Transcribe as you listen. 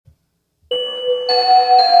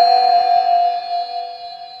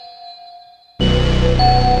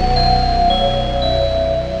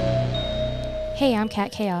Hey, I'm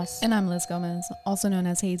Kat Chaos. And I'm Liz Gomez, also known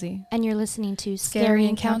as Hazy. And you're listening to Scary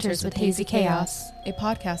Encounters with Hazy Chaos, a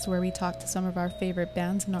podcast where we talk to some of our favorite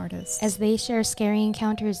bands and artists as they share scary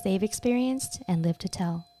encounters they've experienced and live to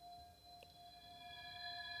tell.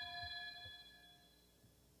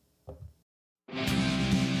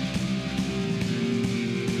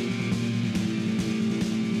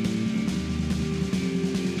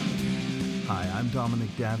 Hi, I'm Dominic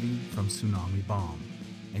Davey from Tsunami Bomb,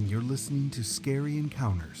 and you're listening to Scary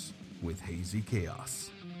Encounters with Hazy Chaos.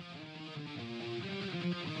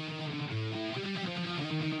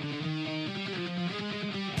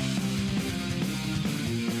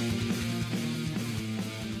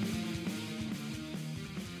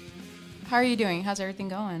 How are you doing? How's everything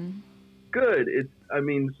going? Good.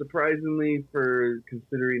 Surprisingly, for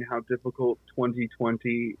considering how difficult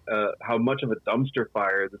 2020, how much of a dumpster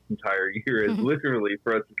fire this entire year is, literally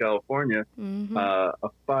for us in California, a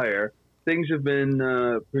fire. Things have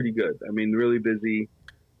been pretty good. Really busy.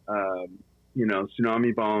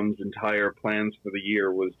 Tsunami Bomb's entire plans for the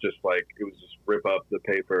year was just rip up the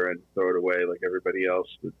paper and throw it away like everybody else.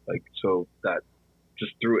 So that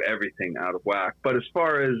just threw everything out of whack. But as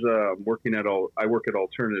far as I work at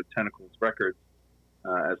Alternative Tentacles Records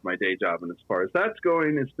as my day job, and as far as that's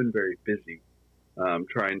going, it's been very busy.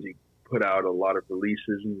 Trying to put out a lot of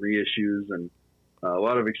releases and reissues and a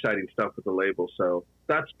lot of exciting stuff with the label. So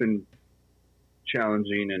that's been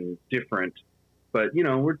challenging and different. But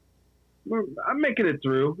I'm making it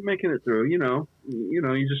through.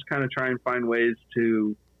 You just kind of try and find ways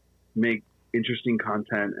to make interesting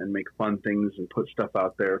content and make fun things and put stuff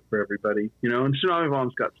out there for everybody, and Tsunami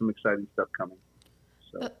Bomb's got some exciting stuff coming.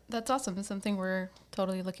 So that's awesome. It's something we're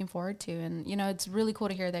totally looking forward to. And, it's really cool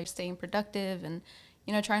to hear that you're staying productive and,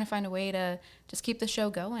 trying to find a way to just keep the show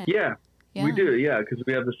going. Yeah. We do. Yeah. Because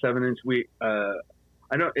we have the 7-inch.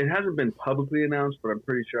 I know it hasn't been publicly announced, but I'm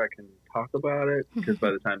pretty sure I can talk about it because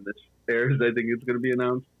by the time this airs, I think it's going to be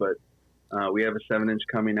announced. But we have a 7-inch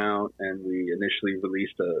coming out, and we initially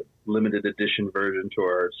released a limited edition version to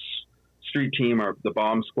our street team, the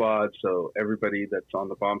Bomb Squad. So everybody that's on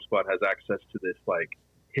the Bomb Squad has access to this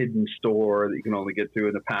hidden store that you can only get through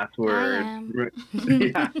in the password.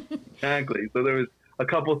 Yeah, exactly. So there was a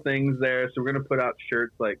couple things there. So we're going to put out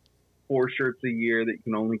shirts, 4 shirts a year that you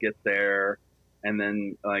can only get there. And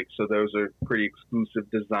then so those are pretty exclusive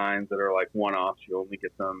designs that are one-offs. You only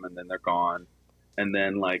get them and then they're gone. And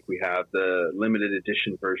then we have the limited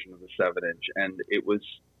edition version of the 7-inch, and it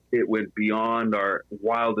went beyond our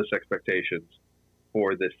wildest expectations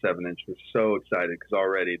for this 7-inch. We're so excited because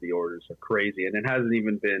already the orders are crazy, and it hasn't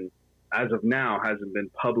even been, as of now,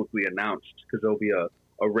 publicly announced because there'll be a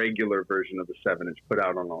regular version of the 7-inch put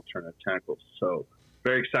out on Alternative Tentacles. So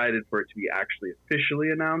very excited for it to be actually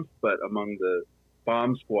officially announced, but among the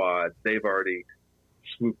Bomb Squad, they've already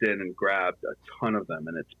swooped in and grabbed a ton of them,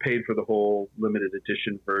 and it's paid for the whole limited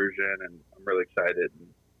edition version, and I'm really excited.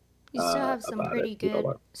 You still have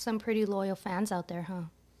some pretty loyal fans out there, huh?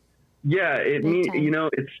 Yeah, it's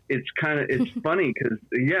funny because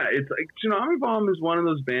it's Tsunami Bomb is one of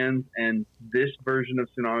those bands, and this version of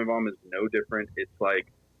Tsunami Bomb is no different. It's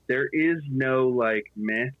there is no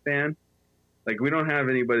meh fan. We don't have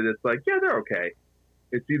anybody that's yeah, they're okay.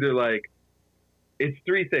 It's either it's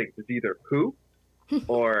 3 things. It's either who,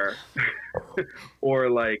 or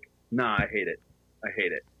nah, I hate it.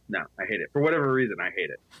 No, I hate it. For whatever reason, I hate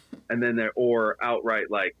it. And then or outright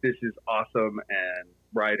this is awesome and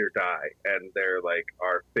ride or die. And they're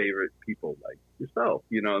our favorite people like yourself,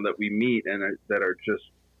 that we meet and that are just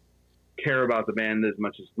care about the band as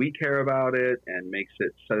much as we care about it and makes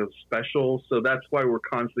it so special. So that's why we're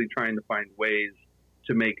constantly trying to find ways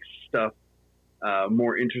to make stuff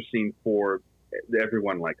more interesting for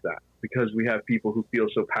everyone like that, because we have people who feel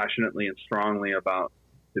so passionately and strongly about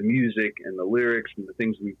the music and the lyrics and the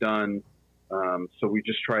things we've done. So we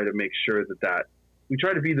just try to make sure that we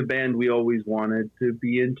try to be the band we always wanted to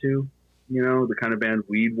be into, the kind of band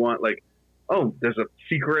we'd want. There's a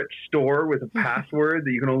secret store with a password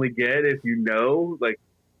that you can only get if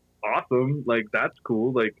awesome. That's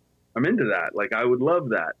cool. I'm into that. I would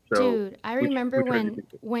love that. So dude, I remember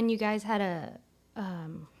when you guys had a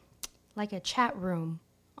chat room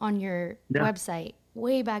on your website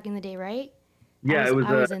way back in the day, right? Yeah, I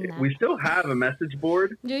was in that. We still have a message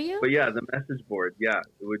board. Do you? But yeah, the message board. Yeah,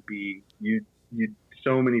 it would be you.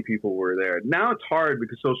 So many people were there. Now it's hard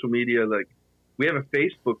because social media. We have a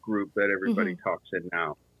Facebook group that everybody talks in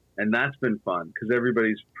now, and that's been fun because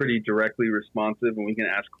everybody's pretty directly responsive, and we can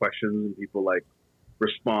ask questions, and people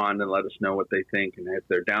respond and let us know what they think and if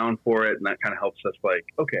they're down for it, and that kind of helps us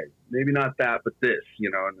okay, maybe not that, but this,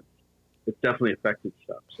 and it's definitely affected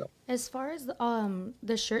stuff. So As far as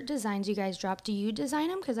the shirt designs you guys drop, do you design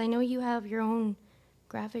them? Because I know you have your own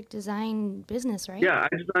graphic design business, right? yeah,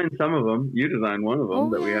 I designed some of them. You designed one of them Oh,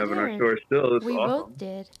 that we yeah, I have in our did. store still. It's We awesome. both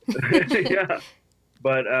did. Yeah.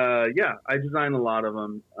 But yeah, I design a lot of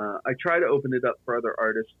them. I try to open it up for other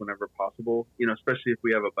artists whenever possible, you know, especially if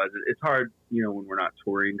we have a budget. It's hard, you know, when we're not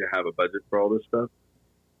touring to have a budget for all this stuff.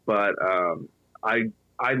 But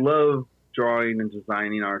I love drawing and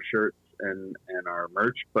designing our shirts and our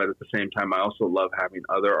merch. But at the same time, I also love having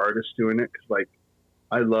other artists doing it because, like,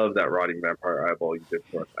 I love that Rotting Vampire Eyeball you did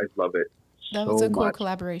for us. I love it That so was a cool much.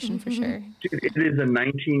 collaboration for sure. Dude, it is a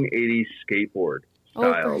 1980s skateboard Oh,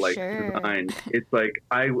 style, for like sure. design. It's like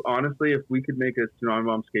I honestly, if we could make a Tsunami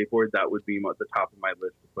Bomb skateboard, that would be at the top of my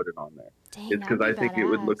list to put it on there. Dang, It's because I that'd be think it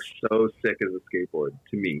would look badass. so sick as a skateboard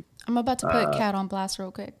to me. I'm about to put Cat on blast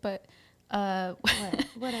real quick, but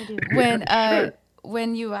What I do?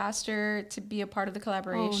 when you asked her to be a part of the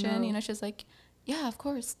collaboration, no. you know, she's like, "Yeah, of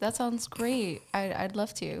course, that sounds great. I'd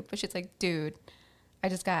love to." But she's like, "Dude, I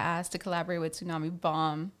just got asked to collaborate with Tsunami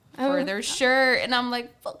Bomb for Oh. their shirt," and I'm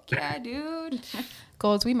like, "Fuck yeah, dude!"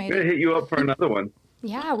 Goals, we I'm made gonna it. hit you up for another one.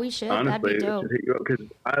 Yeah, we should. Honestly, That'd be it dope. should hit you up because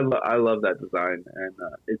I love that design and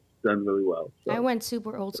it's done really well. So. I went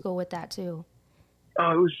super old school with that too.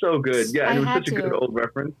 Oh, it was so good. Yeah, and I it was had such a good to. old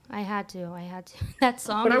reference. I had to. That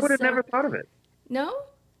song. But I is would have so... never thought of it. No.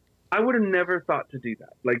 I would have never thought to do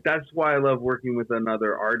that. Like, that's why I love working with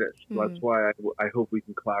another artist. That's why I hope we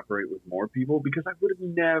can collaborate with more people, because I would have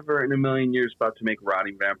never in a million years thought to make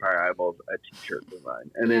Rotting Vampire Eyeballs a t-shirt design.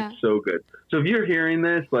 And Yeah. it's so good. So if you're hearing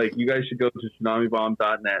this, like, you guys should go to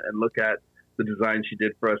tsunamibomb.net and look at the design she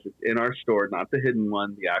did for us. It's in our store, not the hidden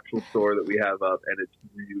one, the actual store that we have up, and it's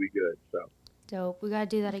really good. So, Dope. We gotta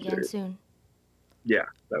do that again soon. yeah,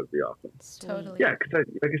 that would be awesome. Sweet. Totally. Yeah, because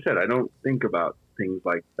like I said, I don't think about things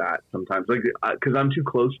like that sometimes, like because I'm too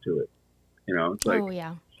close to it. You know, it's like Oh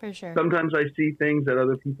yeah, for sure. sometimes I see things that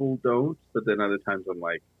other people don't, but then other times I'm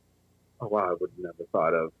like, oh wow, I would have never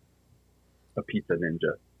thought of a pizza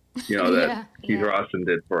ninja. You know that Yeah, Keith yeah. Rawson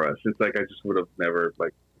did for us. It's like I just would have never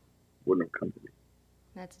wouldn't have come to me.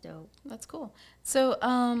 That's dope. That's cool. So,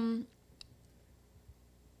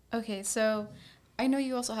 okay, so I know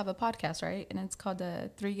you also have a podcast, right? And it's called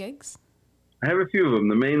Three Gigs. I have a few of them.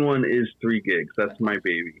 The main one is 3 Gigs. That's my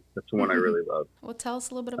baby. That's the one I really love. Well, tell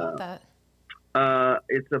us a little bit about that.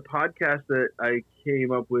 It's a podcast that I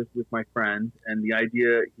came up with my friend, and the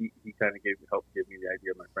idea he kind of helped give me the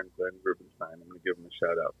idea. My friend Glenn Rubenstein. I'm going to give him a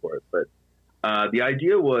shout out for it. But the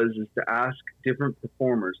idea is to ask different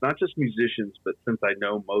performers, not just musicians, but since I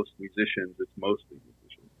know most musicians, it's mostly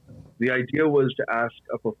musicians. The idea was to ask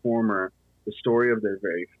a performer the story of their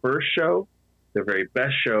very first show, their very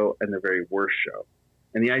best show, and their very worst show.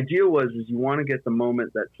 And the idea is you want to get the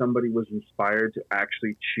moment that somebody was inspired to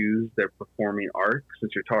actually choose their performing art.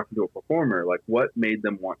 Since you're talking to a performer, like what made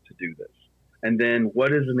them want to do this? And then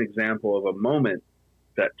what is an example of a moment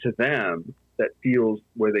that to them that feels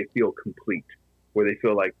where they feel complete, where they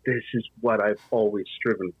feel like this is what I've always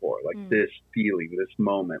striven for, like this feeling, this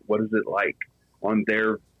moment. What is it like on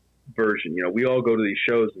their version? You know, we all go to these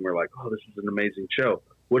shows and we're like, oh, this is an amazing show.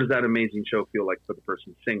 What does that amazing show feel like for the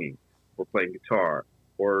person singing or playing guitar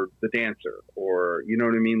or the dancer or, you know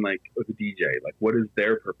what I mean? Like, or the DJ, like what is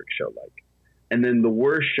their perfect show like? And then the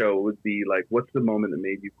worst show would be like, what's the moment that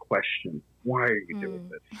made you question, why are you doing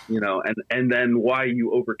this? You know, and then why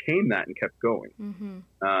you overcame that and kept going.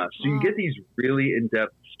 So you get these really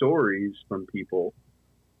in-depth stories from people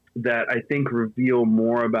that I think reveal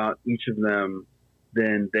more about each of them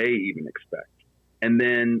than they even expect. And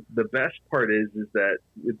then the best part is that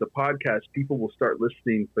with the podcast, people will start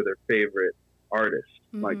listening for their favorite artists.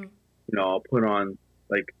 Like, you know, I'll put on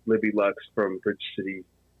like Libby Lux from Bridge City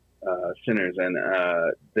Sinners, and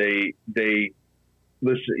they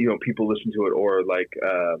listen. You know, people listen to it, or like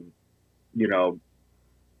you know,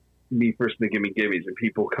 Me First and the Gimme Gimmes, and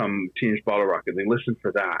people come Teenage Bottle Rocket, they listen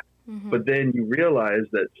for that. But then you realize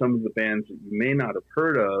that some of the bands that you may not have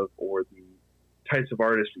heard of, or the types of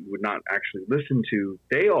artists that you would not actually listen to,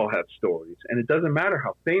 they all have stories, and it doesn't matter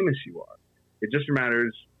how famous you are. It just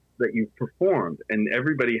matters that you've performed, and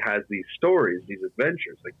everybody has these stories, these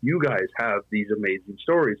adventures. Like you guys have these amazing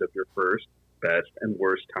stories of your first, best, and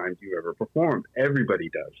worst times you ever performed. Everybody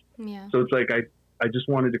does. Yeah. So it's like I just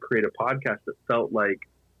wanted to create a podcast that felt like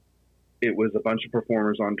it was a bunch of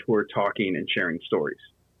performers on tour talking and sharing stories,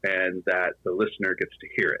 and that the listener gets to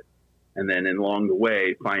hear it. And then along the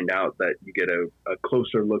way, find out that you get a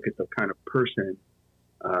closer look at the kind of person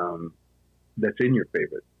that's in your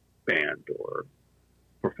favorite band or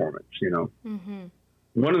performance, you know?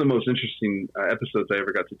 one of the most interesting episodes I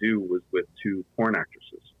ever got to do was with two porn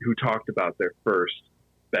actresses who talked about their first,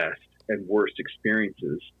 best, and worst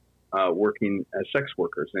experiences working as sex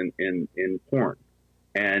workers in porn.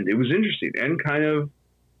 And it was interesting and kind of,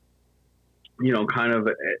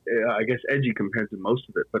 I guess, edgy compared to most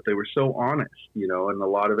of it, but they were so honest, and a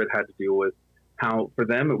lot of it had to deal with how, for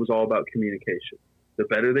them, it was all about communication. The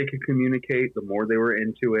better they could communicate, the more they were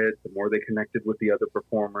into it, the more they connected with the other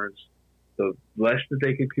performers. The less that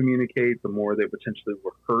they could communicate, the more they potentially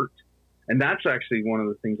were hurt. And that's actually one of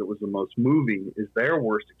the things that was the most moving, is their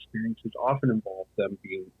worst experiences often involved them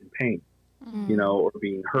being in pain, or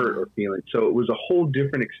being hurt or feeling. So it was a whole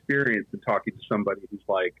different experience than talking to somebody who's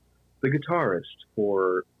like the guitarist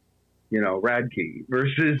for, Radke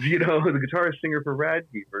versus, the guitarist singer for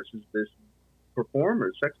Radke versus this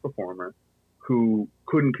performer, sex performer, who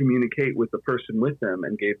couldn't communicate with the person with them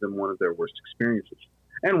and gave them one of their worst experiences.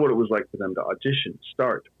 And what it was like for them to audition,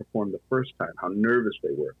 start, to perform the first time, how nervous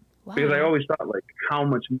they were. Wow. Because I always thought, like, how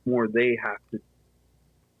much more they have to,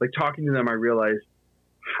 like, talking to them, I realized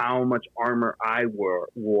how much armor I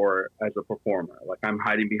wore as a performer. Like, I'm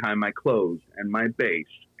hiding behind my clothes and my bass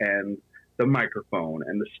and the microphone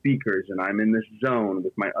and the speakers, and I'm in this zone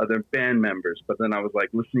with my other band members. But then I was, like,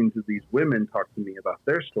 listening to these women talk to me about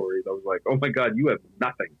their stories. I was like, oh, my God, you have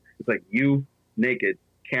nothing. It's like you, naked,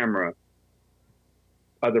 camera,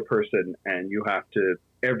 other person, and you have to,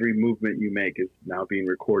 every movement you make is now being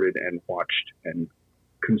recorded and watched and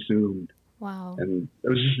consumed. Wow. And it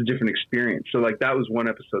was just a different experience. So, like, that was one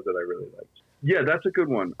episode that I really liked. Yeah, that's a good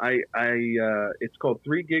one. It's called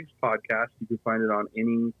 3 Gigs Podcast. You can find it on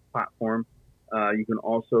any platform. You can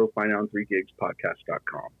also find it on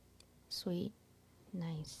 3gigspodcast.com. Sweet.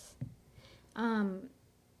 Nice.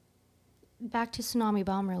 Back to Tsunami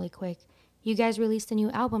Bomb really quick. You guys released a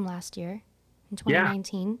new album last year in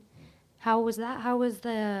 2019. Yeah. How was that? How was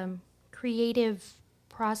the creative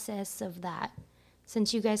process of that,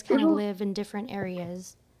 since you guys kind of live in different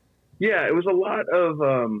areas? Yeah, it was a lot of,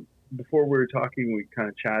 before we were talking, we kind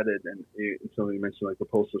of chatted, and somebody mentioned, like, the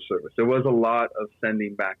Postal Service. There was a lot of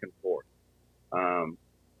sending back and forth.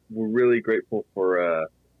 We're really grateful for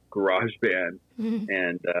GarageBand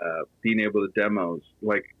and being able to demos.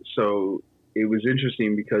 Like, so it was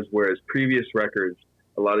interesting because whereas previous records,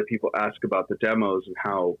 a lot of people ask about the demos and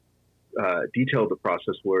how detailed the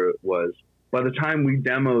process was. By the time we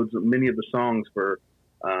demoed many of the songs for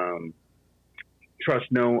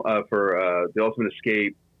Trust No, for The Ultimate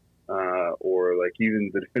Escape, or like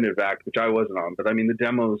even The Definitive Act, which I wasn't on, but I mean the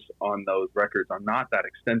demos on those records are not that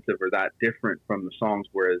extensive or that different from the songs,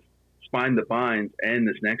 whereas Spine That Binds and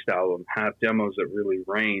this next album have demos that really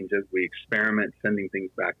range as we experiment sending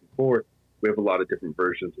things back and forth. We have a lot of different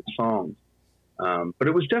versions of songs. But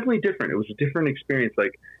it was definitely different. It was a different experience.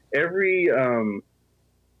 Like every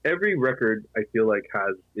record, I feel like,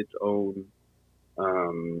 has its own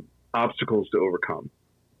obstacles to overcome.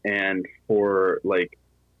 And for, like,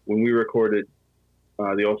 when we recorded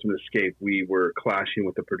The Ultimate Escape, we were clashing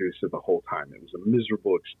with the producer the whole time. It was a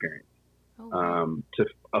miserable experience. To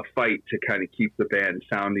a fight to kind of keep the band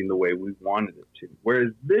sounding the way we wanted it to.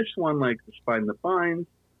 Whereas this one, like the Spine That Binds,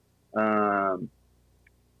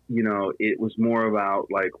 it was more about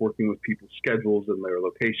like working with people's schedules and their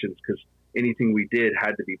locations, because anything we did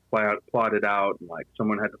had to be plotted out, and like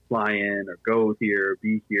someone had to fly in or go here,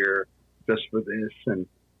 be here just for this, and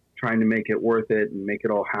trying to make it worth it and make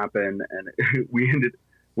it all happen. And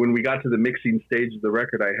when we got to the mixing stage of the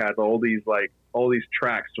record, I had all these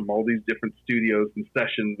tracks from all these different studios and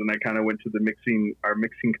sessions, and I kind of went to our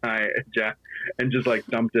mixing guy, Jack, and just like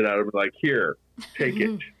dumped it out. I was like, here, take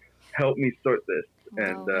it, help me sort this.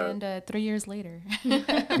 And 3 years later.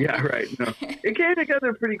 Yeah, right. No, it came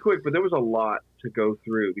together pretty quick, but there was a lot to go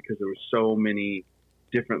through because there were so many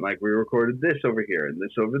different, like we recorded this over here and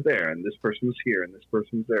this over there, and this person was here and this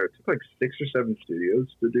person was there. It took like 6 or 7 studios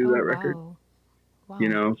to do that record.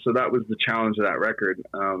 Wow. So that was the challenge of that record.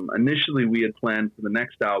 Initially, we had planned for the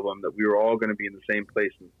next album that we were all going to be in the same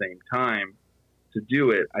place at the same time to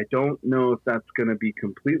do it. I don't know if that's going to be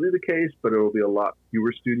completely the case, but it will be a lot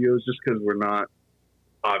fewer studios just because we're not,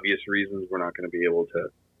 obvious reasons, we're not going to be able to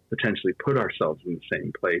potentially put ourselves in the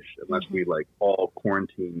same place unless we like all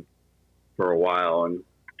quarantine for a while and,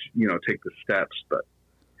 take the steps. But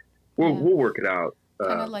we'll work it out.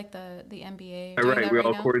 Kind of like the NBA. Right, we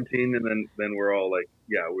all quarantine, and then we're all like,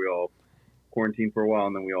 we all quarantine for a while,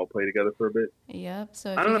 and then we all play together for a bit. Yep.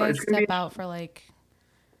 So if you guys step out for like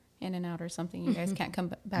in and out or something, you guys can't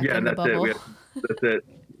come back in the bubble.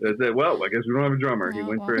 That's it. Well, I guess we don't have a drummer. He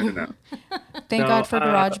went for in and out. Thank God for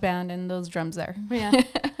GarageBand and those drums there. Yeah.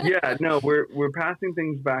 Yeah. No, we're passing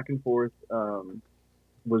things back and forth.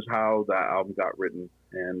 was how that album got written,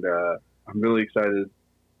 and I'm really excited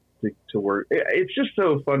to work. It's just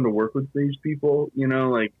so fun to work with these people, you know,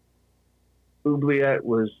 like Oubliette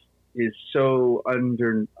is so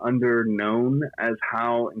underknown as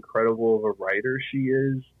how incredible of a writer she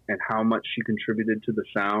is and how much she contributed to the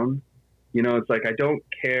sound. You know, it's like, I don't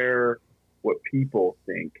care what people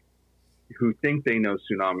think who think they know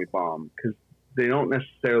Tsunami Bomb, because they don't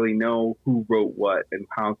necessarily know who wrote what and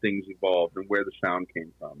how things evolved and where the sound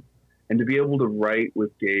came from. And to be able to write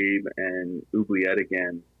with Gabe and Oubliette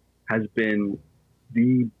again has been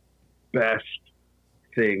the best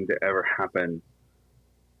thing to ever happen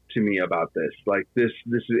to me about this. Like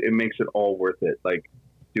it makes it all worth it. Like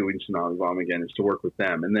doing Tsunami Bomb again is to work with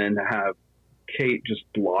them, and then to have Kate just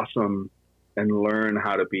blossom and learn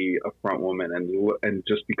how to be a front woman and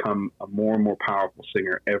just become a more and more powerful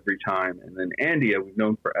singer every time. And then Andy, we've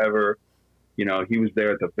known forever. You know, he was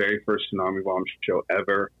there at the very first Tsunami Bomb show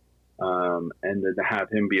ever, and then to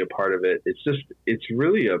have him be a part of it, it's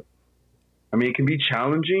really I mean, it can be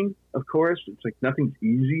challenging, of course. It's like nothing's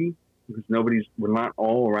easy, because we're not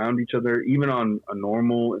all around each other. Even in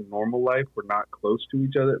normal life, we're not close to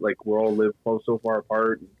each other. Like, we're all live so far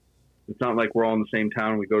apart. And it's not like we're all in the same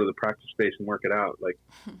town. We go to the practice space and work it out. Like,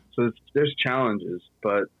 so there's challenges,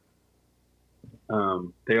 but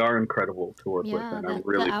they are incredible to work with. And I'm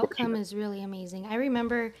really the outcome fortunate. is really amazing. I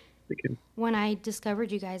remember when I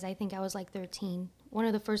discovered you guys, I think I was like 13. One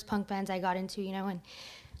of the first punk bands I got into, you know, and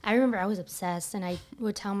I remember I was obsessed, and I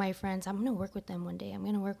would tell my friends, I'm going to work with them one day. I'm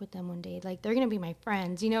going to work with them one day. Like, they're going to be my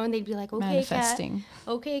friends, you know, and they'd be like, okay, Manifesting.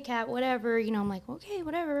 Kat, okay, Kat, whatever. You know, I'm like, okay,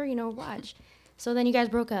 whatever, you know, watch. So then you guys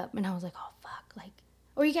broke up, and I was like, oh, fuck. Like,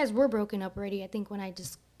 or you guys were broken up already, I think, when I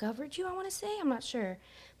discovered you, I want to say. I'm not sure.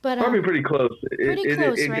 But probably pretty close. Pretty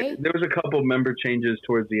close, right? There was a couple member changes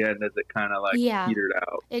towards the end as it kind of like petered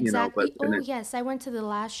out. Exactly. You know, yes, I went to the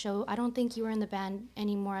last show. I don't think you were in the band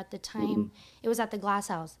anymore at the time. Mm-hmm. It was at the Glass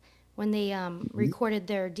House when they recorded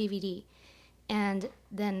their DVD, and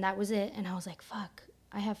then that was it. And I was like, "Fuck,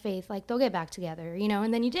 I have faith. Like, they'll get back together, you know."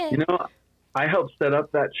 And then you did. You know, I helped set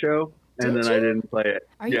up that show, and then I didn't play it.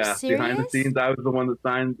 Are you serious? Behind the scenes, I was the one that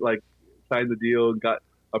signed the deal, got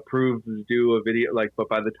approved to do a video. Like, but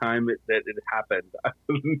by the time it happened, I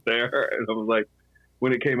wasn't there, and I was like,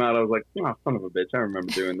 when it came out, I was like, "Oh, son of a bitch! I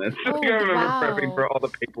remember doing this. I remember prepping for all the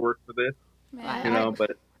paperwork for this." Man.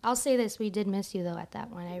 But I'll say this: we did miss you though at that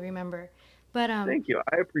one. I remember, but thank you.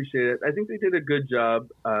 I appreciate it. I think they did a good job.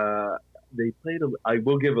 They played. I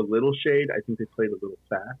will give a little shade. I think they played a little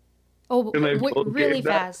fast. Oh, really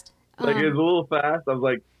fast. Like, it was a little fast. I was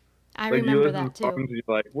like, I remember that too. And you're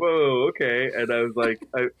like, whoa, okay. And I was like,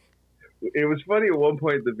 it was funny at one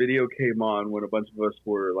point. The video came on when a bunch of us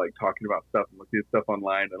were like talking about stuff and looking at stuff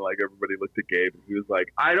online, and like everybody looked at Gabe, and he was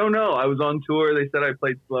like, I don't know. I was on tour. They said I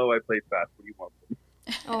played slow. I played fast. What do you want from me?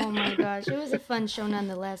 Oh my gosh, it was a fun show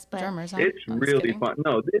nonetheless. But drummers, it's really fun.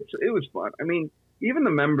 No, it was fun. I mean, even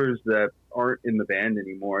the members that aren't in the band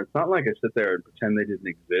anymore, it's not like I sit there and pretend they didn't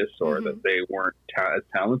exist or that they weren't as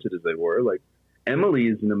talented as they were. Like, Emily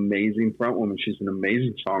is an amazing front woman. She's an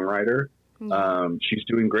amazing songwriter. She's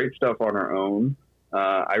doing great stuff on her own.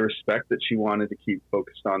 I respect that she wanted to keep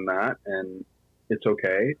focused on that, and it's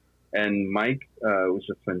okay. And Mike was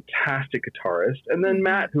a fantastic guitarist. And then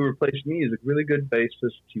Matt, who replaced me, is a really good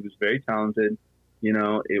bassist. He was very talented. You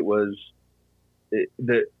know,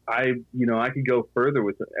 I could go further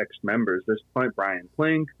with the ex-members. There's Brian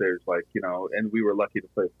Plink. There's and we were lucky to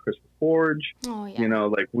play with Christopher Forge. Oh, yeah. You know,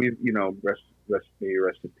 like we've,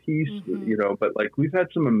 rest in peace. You know, but like we've had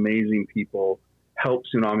some amazing people help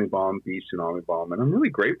Tsunami Bomb be Tsunami Bomb, and I'm really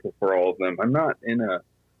grateful for all of them. I'm not in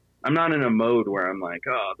a mode where I'm like,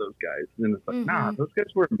 oh, those guys. And it's like, nah, those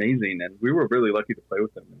guys were amazing, and we were really lucky to play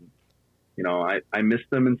with them. And, you know, I miss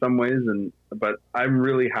them in some ways, but I'm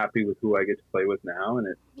really happy with who I get to play with now. And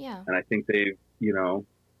and I think they've,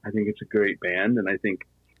 I think it's a great band, and I think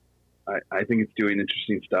it's doing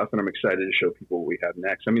interesting stuff, and I'm excited to show people what we have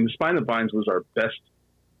next. I mean, The Spine That Binds was our best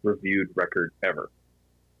reviewed record ever.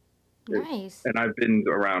 Nice. And I've been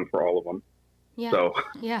around for all of them. Yeah. So,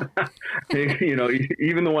 yeah.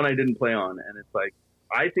 Even the one I didn't play on, and it's like,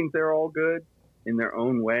 I think they're all good in their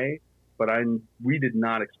own way, but we did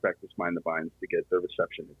not expect The Spine That Binds to get the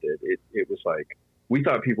reception it did. It was like, we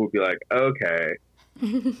thought people would be like, okay.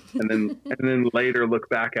 and then later look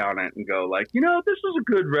back on it and go like, this was a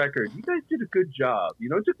good record. You guys did a good job.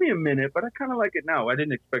 It took me a minute, but I kind of like it now. I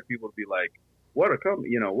didn't expect people to be like, what a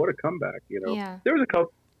comeback. Yeah. There's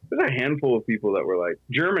a handful of people that were like,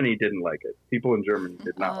 Germany didn't like it. People in Germany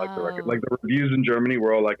did not like the record. Like, the reviews in Germany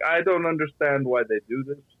were all like, I don't understand why they do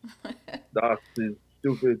this. Das is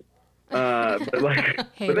stupid. But like, but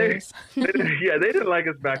Haters. they didn't like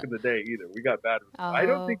us back in the day either. We got bad reviews. I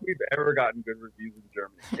don't Oh. think we've ever gotten good reviews in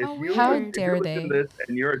Germany. Oh, If you How weird. if dare you're listening they? to this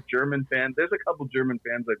and you're a German fan, there's a couple German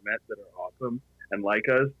fans I've met that are awesome and like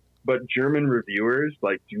us, but German reviewers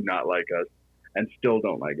like do not like us and still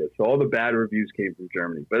don't like us. So all the bad reviews came from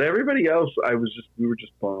Germany, but everybody else, we were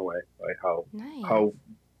just blown away by Nice. how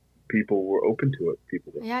people were open to it.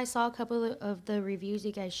 People were. Yeah, I saw a couple of the reviews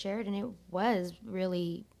you guys shared, and it was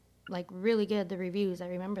really, like, really good, the reviews. I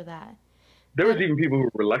remember that. There was even people who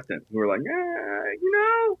were reluctant, who were like,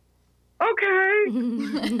 okay.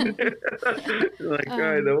 Like, all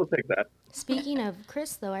right, then we'll take that. Speaking of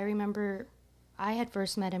Chris, though, I remember I had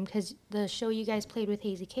first met him because the show you guys played with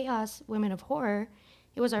Hazy Chaos, Women of Horror,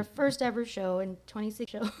 it was our first ever show and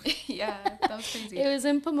 26 show. Yeah, that was crazy. It was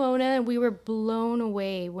in Pomona, and we were blown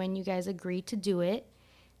away when you guys agreed to do it.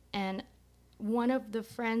 And one of the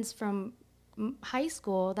friends from high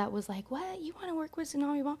school that was like, "What? You want to work with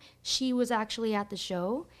Tsunami Bomb?" She was actually at the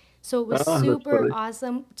show. So it was Oh, that's super funny.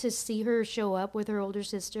 awesome to see her show up with her older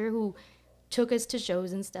sister who took us to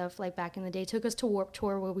shows and stuff like back in the day, took us to Warped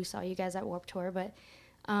Tour where we saw you guys at Warped Tour. But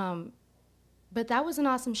that was an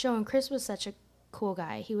awesome show, and Chris was such a cool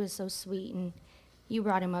guy. He was so sweet, and you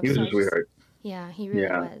brought him up. He was so a I just- sweetheart. Yeah, he really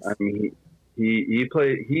Yeah, was. I mean, he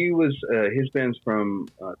played. He was his band's from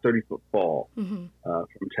 30 Foot Fall from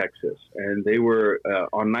Texas, and they were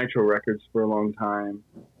on Nitro Records for a long time,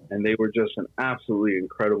 and they were just an absolutely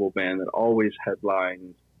incredible band that always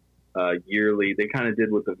headlined yearly. They kind of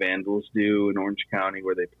did what the Vandals do in Orange County,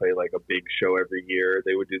 where they play like a big show every year.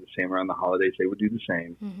 They would do the same around the holidays. They would do the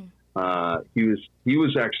same. He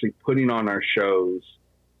was actually putting on our shows.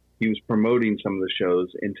 He was promoting some of the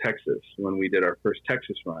shows in Texas when we did our first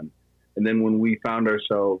Texas run. And then when we found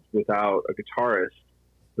ourselves without a guitarist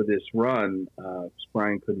for this run,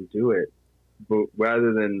 Brian couldn't do it. But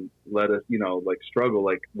rather than let us, like struggle,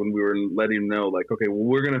 like when we were letting him know, like, okay, well,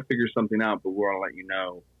 we're going to figure something out, but we're going to let you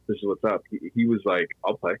know this is what's up. He was like,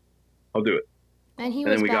 I'll play. I'll do it. And he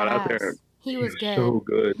And was then we got out badass. there. He was good. So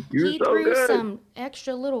good. He was so threw good. some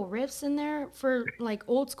extra little riffs in there for like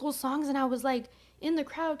old school songs, and I was like in the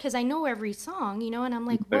crowd because I know every song, and I'm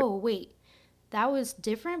like, Right. whoa, wait, that was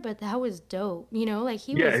different, but that was dope, like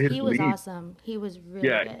he Yeah, his was lead. awesome. He was really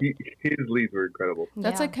Yeah, good. his leads were incredible.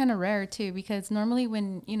 That's Yeah. like kind of rare too, because normally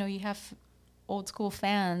when you have old school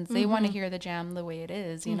fans, they want to hear the jam the way it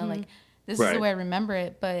is. Like this is the Right. way I remember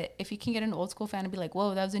it. But if you can get an old school fan to be like,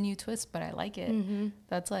 "Whoa, that was a new twist, but I like it,"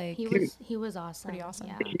 that's like He was awesome. Pretty awesome.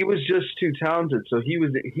 Yeah. He was just too talented, so he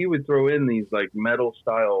would throw in these like metal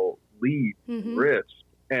style lead riffs,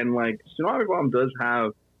 and like Tsunami Bomb does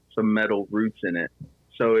have some metal roots in it,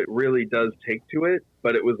 so it really does take to it.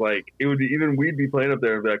 But it was like we'd be playing up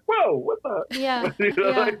there and be like, "Whoa, what the?" Yeah. Yeah.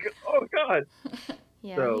 Yeah. Like, oh god.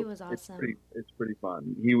 Yeah, So he was awesome. It's pretty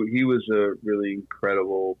fun. He was a really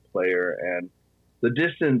incredible player, and the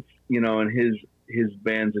distance, and his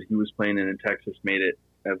bands that he was playing in Texas made it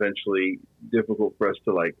eventually difficult for us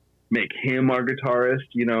to like make him our guitarist,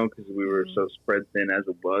 because we were so spread thin as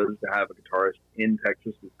it was. To have a guitarist in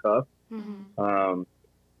Texas was tough.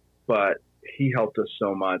 But he helped us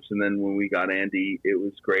so much. And then when we got Andy, it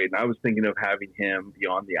was great. And I was thinking of having him be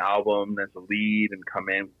on the album as a lead and come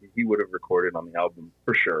in. He would have recorded on the album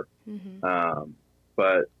for sure.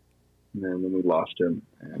 But then we lost him,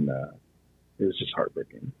 and it was just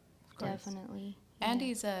heartbreaking. Definitely.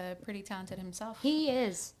 Andy's pretty talented himself. He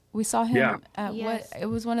is. We saw him Yeah. at Yes. it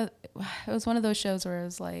was one of those shows where it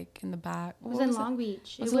was like in the back. It was in Long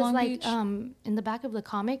Beach. Was it it was Long like Beach? in the back of the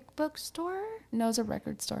comic book store. No, it was a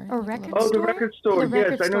record store. Or like a record little- Oh, the store? record store. The Yes,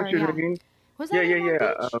 record I know what store, you're yeah. thinking. Was that in Long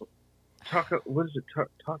Yeah. Beach? Taco. What is it?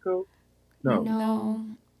 Taco? No. No,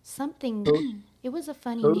 Something. Toast? It was a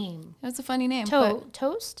funny Toast? name. it was a funny name. but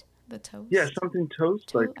Toast? the toast. Yeah, something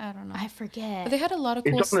toast. Like I don't know. I forget. But they had a lot of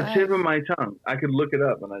cool it's on the stuff. tip of my tongue. I could look it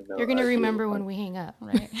up, and I know. You're gonna I remember feel when like- we hang up.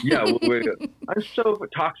 Right? Yeah, we're good. I'm so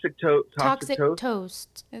toxic toast. Toxic Toast.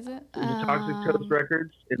 Toast. Is it? Is it Toxic Toast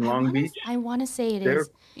Records in I Long wanna- Beach? I want to say it They're- is.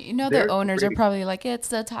 You know, They're the owners are pretty- probably like, it's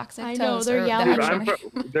the toxic I know, toast. they're or the yelling. actual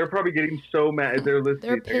Dude, name. they're probably getting so mad. They're listening.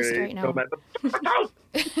 They're pissed getting right so now.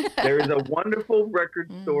 mad. There is a wonderful record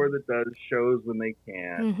store that does shows when they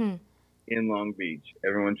can Mm-hmm. in Long Beach.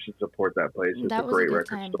 Everyone should support that place. It's That a was a great good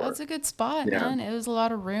record time. store. That's a good spot, Yeah. man. It was a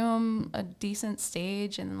lot of room, a decent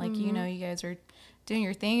stage, and like you guys are doing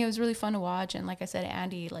your thing. It was really fun to watch, and like I said,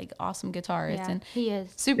 Andy, like awesome guitarist Yeah, and he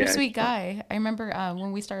is. super Yeah, sweet he's fun. guy. I remember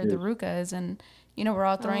when we started the Rukas, and we're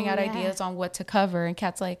all throwing Oh, out yeah. ideas on what to cover, and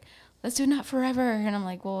Kat's like, let's do Not Forever, and I'm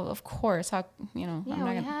like, well, of course. How I'm Yeah, not we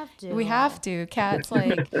gonna, have to. we have to. Kat's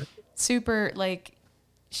like super like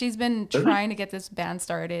she's been trying to get this band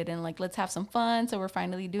started and like, let's have some fun. So we're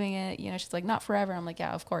finally doing it. You know, she's like, not forever. I'm like,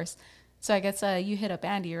 yeah, of course. So I guess you hit up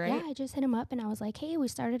Andy, right? Yeah, I just hit him up and I was like, hey, we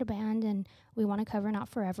started a band and we want to cover Not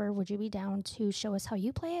Forever. Would you be down to show us how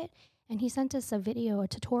you play it? And he sent us a video, a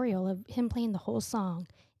tutorial of him playing the whole song.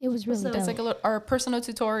 It was really dope. It's like our personal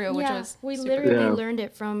tutorial, which was we super literally cool. learned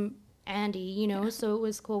it from Andy, you know, so it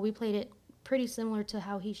was cool. We played it pretty similar to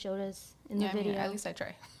how he showed us in the I mean, video. at least I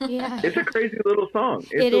try. Yeah. It's a crazy little song.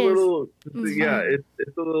 It's It a is. little, fun.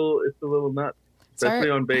 it's a little nuts, especially Sorry,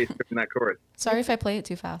 on bass during that chorus. sorry if I play it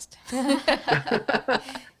too fast.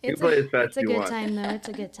 You play as fast It's a as you good want. time, though. It's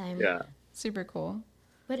a good time. Yeah. Super cool.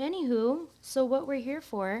 But anywho, so what we're here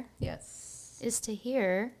for Yes. is to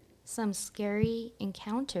hear some scary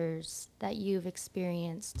encounters that you've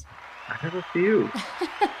experienced. I have a few.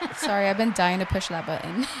 Sorry, I've been dying to push that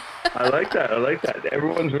button. I like that.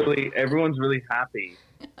 Everyone's really happy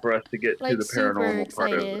for us to get to Like, the super paranormal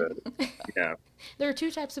part of excited. it. Yeah. There are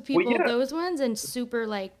two types of people, yeah. those ones and super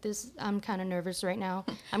like this. I'm kind of nervous right now.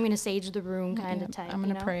 I'm going to sage the room kind of type. I'm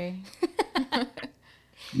gonna you know? pray.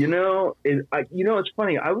 It's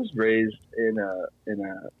funny. I was raised in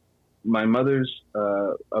my mother's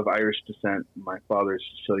of Irish descent, my father's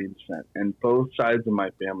Sicilian descent, and both sides of my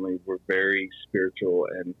family were very spiritual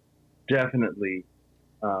and definitely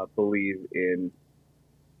believe in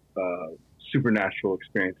supernatural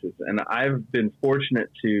experiences. And I've been fortunate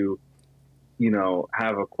to,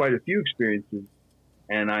 have quite a few experiences.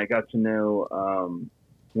 And I got to know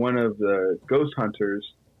one of the ghost hunters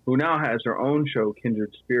who now has her own show,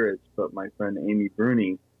 Kindred Spirits, but my friend Amy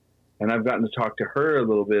Bruni. And I've gotten to talk to her a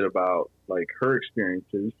little bit about like her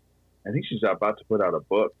experiences. I think she's about to put out a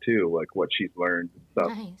book too, like what she's learned and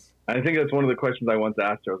stuff. Nice. And I think that's one of the questions I once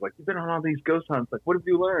asked her. I was like, you've been on all these ghost hunts. Like, what have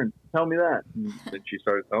you learned? Tell me that. And then she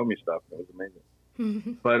started telling me stuff. It was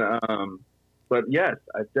amazing. But yes,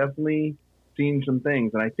 I've definitely seen some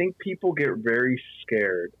things. And I think people get very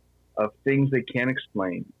scared of things they can't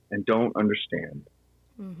explain and don't understand.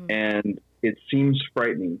 And it seems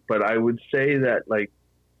frightening. But I would say that, like,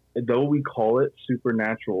 though we call it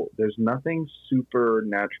supernatural, there's nothing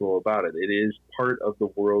supernatural about it. It is part of the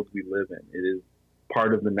world we live in. It is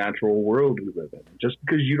part of the natural world we live in. Just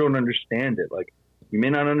because you don't understand it, like you may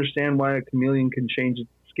not understand why a chameleon can change its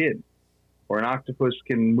skin or an octopus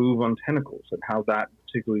can move on tentacles and how that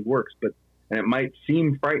particularly works. And it might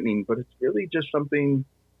seem frightening, but it's really just something,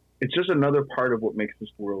 it's just another part of what makes this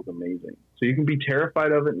world amazing. So you can be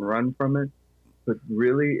terrified of it and run from it, but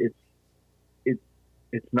really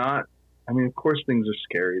it's not, I mean, of course things are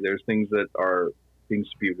scary. There's things that are things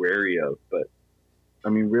to be wary of, but I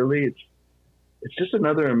mean, really it's just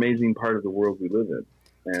another amazing part of the world we live in.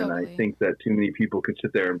 And Totally. I think that too many people could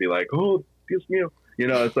sit there and be like, oh, Dios mío.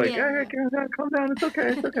 It's like, Yeah. calm down. It's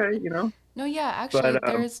okay. No, yeah, actually, But,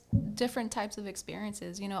 there's different types of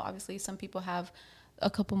experiences. Obviously, some people have a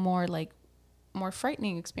couple more more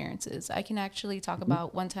frightening experiences. I can actually talk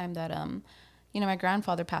about one time that my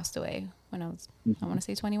grandfather passed away when I was I want to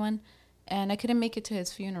say 21, and I couldn't make it to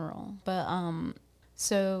his funeral. But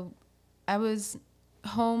so I was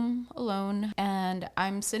home alone and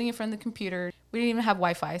I'm sitting in front of the computer. We didn't even have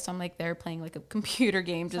Wi-Fi, so I'm like there playing like a computer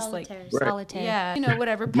game, just Solitaire, like solitaire. yeah,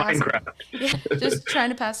 whatever. Minecraft. Just trying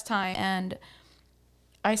to pass time. And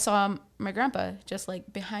I saw my grandpa just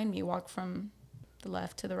like behind me walk from the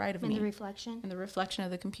left to the right of In me the reflection. in the reflection of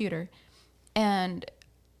the computer. And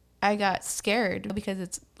I got scared because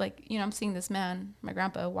it's like, I'm seeing this man, my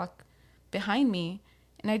grandpa, walk behind me,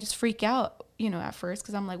 and I just freak out, at first,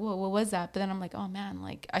 because I'm like, whoa, what was that? But then I'm like, oh man,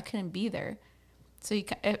 like I couldn't be there. So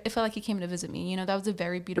it felt like he came to visit me. That was a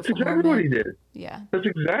very beautiful That's exactly moment. what he did. Yeah. That's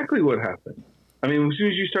exactly what happened. I mean, as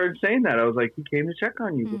soon as you started saying that, I was like, he came to check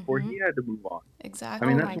on you before he had to move on. Exactly.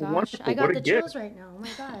 I mean, Oh my that's gosh. wonderful. I got What a the gift. chills right now. Oh my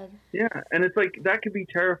God. Yeah, and it's like that could be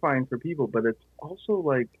terrifying for people, but it's also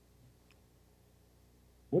like,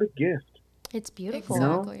 what a gift! It's beautiful.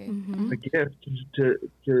 Exactly. Mhm. A gift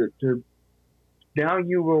to now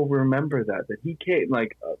you will remember that he came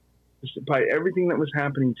like by everything that was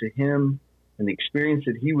happening to him and the experience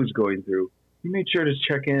that he was going through. He made sure to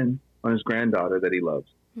check in on his granddaughter that he loves,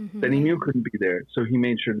 that he knew couldn't be there, so he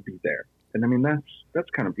made sure to be there. And I mean, that's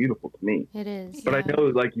kind of beautiful to me. It is. But I know,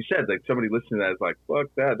 like you said, like somebody listening to that is like, "Fuck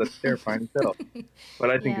that! That's terrifying as hell." But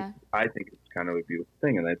I think Yeah. I think it's kind of a beautiful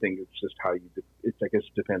thing, and I think it's just how you. I guess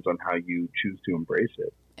it depends on how you choose to embrace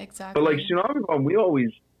it. Exactly. But like Tsunami Bomb, we always,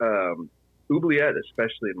 Oubliette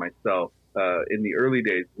especially, and myself, in the early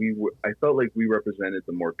days, I felt like we represented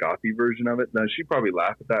the more gothy version of it. Now she'd probably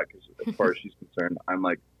laugh at that because, as far as she's concerned, I'm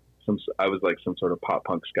like I was like some sort of pop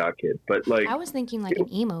punk ska kid, but like I was thinking like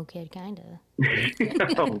an emo kid, kind of.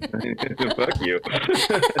 oh, fuck you.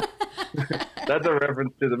 That's a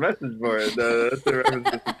reference to the message board. That's a reference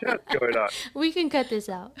to the chat going on. We can cut this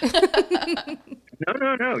out.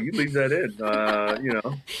 No. You leave that in.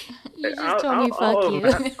 You just told me fuck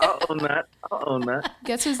you. I'll own that.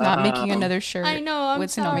 Guess who's not making another shirt? I know, I'm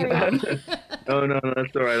with sorry. Tsunami Bomb? No,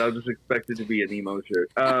 that's all right. I'll just expect it to be an emo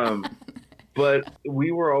shirt. But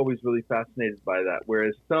we were always really fascinated by that.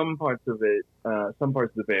 Whereas some parts of the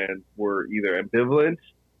band were either ambivalent,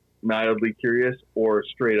 mildly curious, or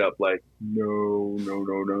straight up like, no.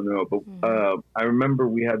 But I remember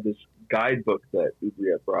we had this guidebook that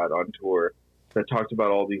Ubri had brought on tour that talked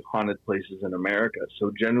about all the haunted places in America.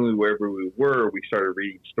 So generally, wherever we were, we started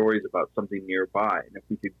reading stories about something nearby. And if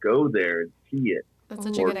we could go there and see it, That's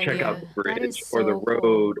such a or good check idea. out the That bridge is or the so cool.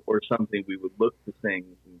 road or something, we would look to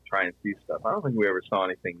things and try and see stuff. I don't think we ever saw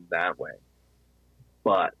anything that way.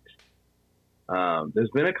 But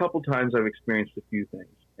there's been a couple times I've experienced a few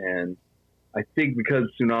things. And I think because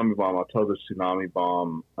Tsunami Bomb, I'll tell the Tsunami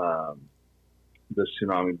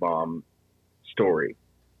Bomb story.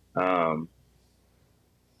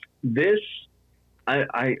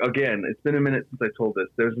 Again, it's been a minute since I told this.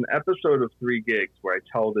 There's an episode of 3 Gigs where I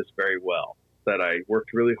tell this very well, that I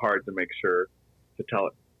worked really hard to make sure to tell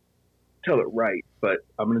it right, but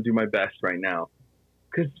I'm going to do my best right now.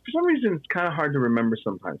 Because for some reason, it's kind of hard to remember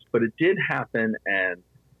sometimes, but it did happen, and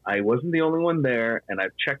I wasn't the only one there, and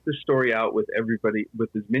I've checked the story out with everybody,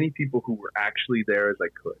 with as many people who were actually there as I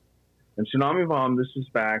could. And Tsunami Bomb, this was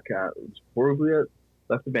back, it was before we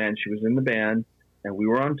left the band. She was in the band, and we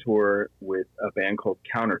were on tour with a band called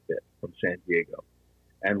Counterfeit from San Diego.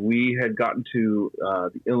 And we had gotten to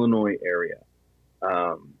the Illinois area.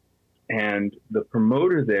 And the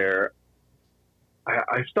promoter there,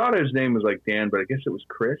 I thought his name was like Dan, but I guess it was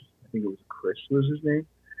Chris. I think it was Chris was his name.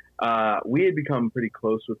 We had become pretty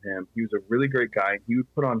close with him. He was a really great guy. He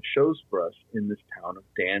would put on shows for us in this town of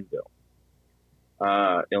Danville,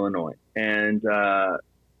 Illinois. And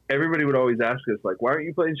everybody would always ask us, like, why aren't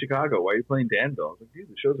you playing Chicago? Why are you playing Danville? I was like, dude,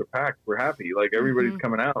 the shows are packed. We're happy. Like, everybody's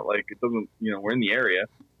coming out. Like, it doesn't, we're in the area.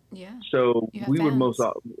 Yeah. So You have we would fans.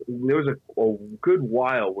 there was a good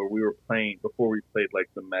while where we were playing, before we played like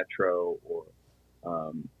the Metro or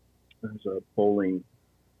there was a bowling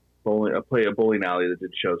alley that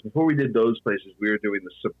did shows. Before we did those places, we were doing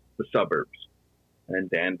the suburbs and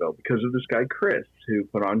Danville because of this guy, Chris, who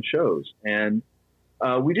put on shows. And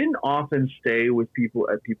we didn't often stay with people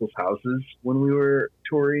at people's houses when we were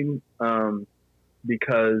touring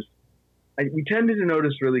because we tended to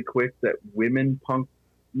notice really quick that women punk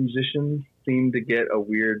musicians seemed to get a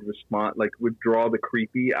weird response, like would draw the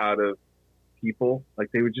creepy out of people. Like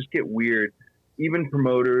they would just get weird. Even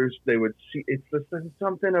promoters, they would see it's just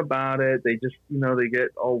something about it. They just, they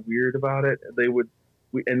get all weird about it.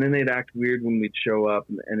 And then they'd act weird when we'd show up,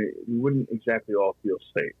 and we wouldn't exactly all feel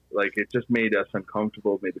safe. Like it just made us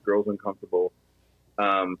uncomfortable, made the girls uncomfortable.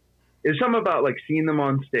 It's something about like seeing them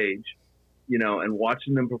on stage, and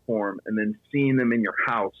watching them perform, and then seeing them in your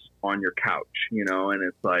house on your couch, and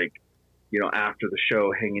it's like, after the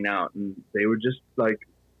show hanging out, and they would just like,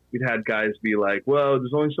 we'd had guys be like, well,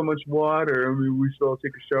 there's only so much water. I mean, we still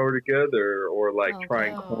take a shower together, or like try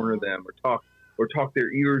and corner them or talk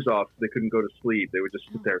their ears off so they couldn't go to sleep. They would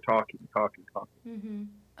just sit there talking. Mm-hmm.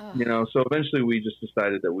 So eventually we just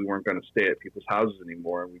decided that we weren't going to stay at people's houses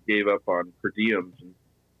anymore, and we gave up on per diems and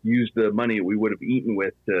used the money we would have eaten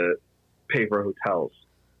with to pay for hotels.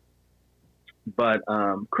 But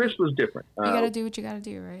Chris was different. You gotta do what you gotta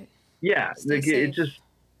do, right? Yeah, Stay like, safe. it just,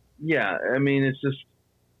 yeah. I mean, it's just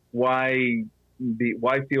why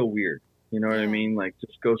feel weird? You know what I mean? Like,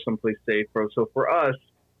 just go someplace safe, bro. So for us,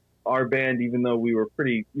 our band, even though we were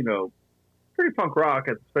pretty punk rock,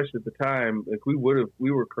 especially at the time, like we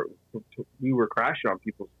were crashing on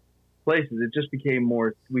people's places. It just became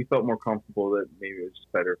more. We felt more comfortable that maybe it was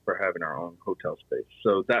just better for having our own hotel space.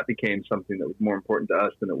 So that became something that was more important to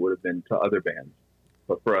us than it would have been to other bands.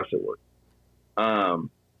 But for us, it worked.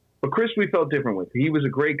 But Chris, we felt different with. He was a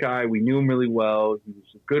great guy. We knew him really well. He was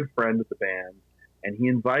a good friend of the band, and he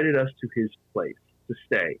invited us to his place to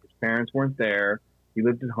stay. His parents weren't there. He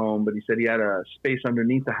lived at home, but he said he had a space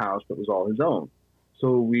underneath the house that was all his own.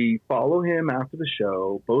 So we follow him after the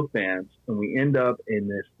show, both bands, and we end up in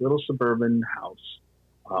this little suburban house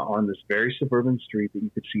on this very suburban street that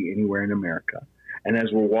you could see anywhere in America. And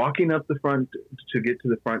as we're walking up the front to get to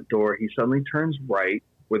the front door, he suddenly turns right,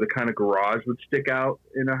 where the kind of garage would stick out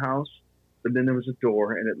in a house. But then there was a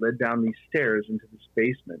door, and it led down these stairs into this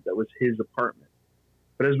basement that was his apartment.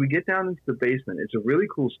 But as we get down into the basement, it's a really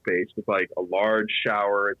cool space with like a large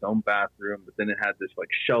shower, its own bathroom, but then it had this like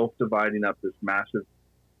shelf dividing up this massive,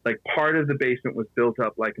 like part of the basement was built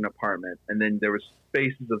up like an apartment, and then there was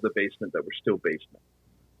spaces of the basement that were still basement.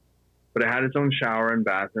 But it had its own shower and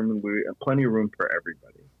bathroom, and we had plenty of room for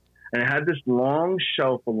everybody. And it had this long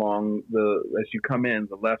shelf along as you come in,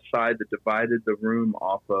 the left side that divided the room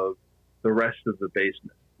off of the rest of the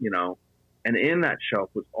basement, you know. And in that shelf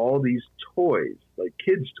was all these toys, like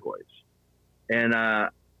kids' toys. And I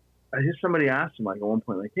just somebody asked him like at one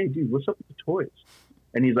point, like, "Hey, dude, what's up with the toys?"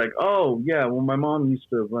 And he's like, "Oh, yeah, well, my mom used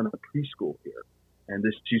to run a preschool here, and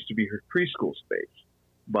this used to be her preschool space.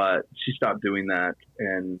 But she stopped doing that,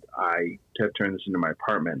 and I have turned this into my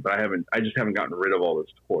apartment. But I just haven't gotten rid of all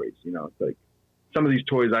those toys. You know, it's like some of these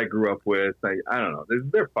toys I grew up with. I don't know.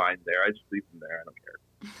 They're fine there. I just leave them there. I don't care.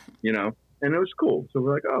 You know." And it was cool. So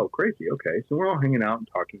we're like, oh, crazy. Okay. So we're all hanging out and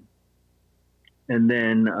talking. And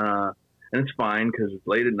then, and it's fine because it's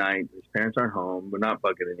late at night. His parents aren't home. We're not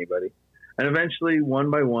bugging anybody. And eventually, one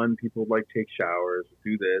by one, people like take showers,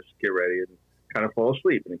 do this, get ready, and kind of fall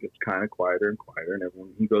asleep. And it gets kind of quieter and quieter.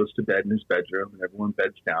 And he goes to bed in his bedroom, and everyone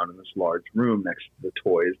beds down in this large room next to the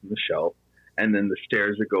toys and the shelf. And then the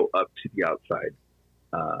stairs that go up to the outside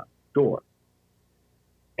door.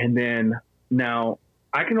 And then now,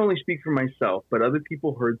 I can only speak for myself, but other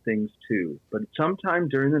people heard things too. But sometime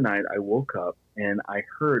during the night, I woke up and I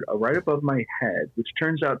heard right above my head, which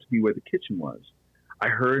turns out to be where the kitchen was, I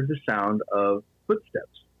heard the sound of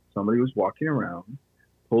footsteps. Somebody was walking around,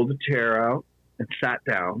 pulled a chair out and sat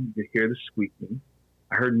down. You could hear the squeaking.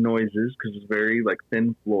 I heard noises because it's very like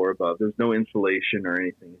thin floor above. There's no insulation or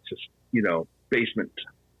anything. It's just, you know, basement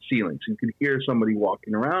ceiling. So you could hear somebody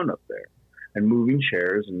walking around up there and moving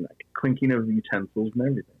chairs and clinking of utensils and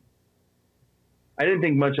everything. I didn't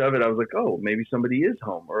think much of it. I was like, oh, maybe somebody is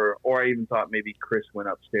home. Or I even thought maybe Chris went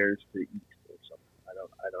upstairs to eat or something.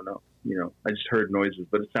 I don't know. You know, I just heard noises,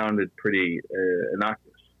 but it sounded pretty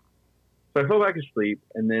innocuous. So I fell back asleep.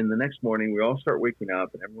 And then the next morning we all start waking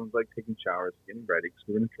up and everyone's like taking showers, getting ready because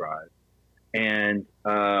we're going to drive. And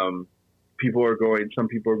some people are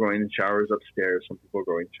going in showers upstairs. Some people are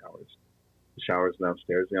going in showers. The showers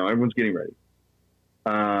downstairs. You know, everyone's getting ready.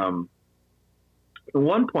 At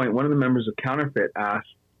one point, one of the members of Counterfeit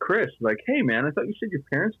asked Chris, like, "Hey, man, I thought you said your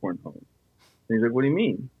parents weren't home." And he's like, "What do you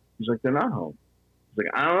mean?" He's like, "They're not home." He's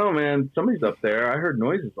like, "I don't know, man. Somebody's up there. I heard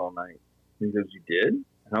noises all night." And he goes, "You did?"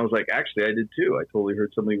 And I was like, "Actually, I did too. I totally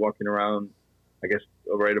heard somebody walking around, I guess,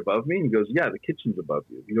 right above me." And he goes, "Yeah, the kitchen's above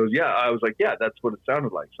you." He goes, "Yeah." I was like, "Yeah, that's what it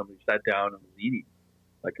sounded like. Somebody sat down and was eating,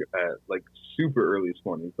 like super early this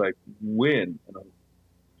morning." It's like, when? And I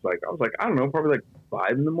was like, I don't know, probably like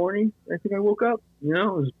 5 in the morning. I think I woke up. You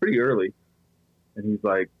know, it was pretty early. And he's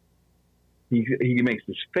like, he makes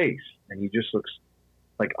this face, and he just looks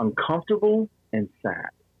like uncomfortable and sad.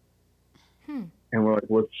 And we're like,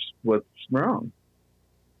 what's wrong?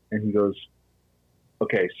 And he goes,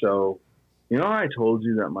 "Okay, so you know, I told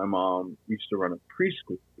you that my mom used to run a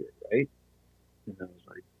preschool here, right?" And I was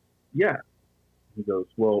like, "Yeah." He goes,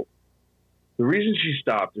 "Well, the reason she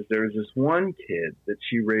stopped is there was this one kid that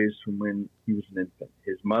she raised from when he was an infant.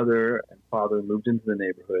 His mother and father moved into the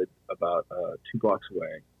neighborhood about 2 blocks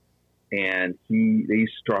away, and they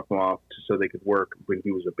used to drop him off so they could work when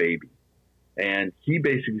he was a baby. And he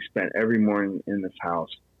basically spent every morning in this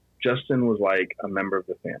house. Justin was like a member of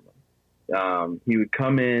the family. He would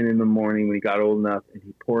come in the morning when he got old enough, and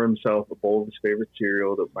he'd pour himself a bowl of his favorite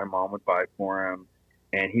cereal that my mom would buy for him.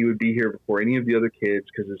 And he would be here before any of the other kids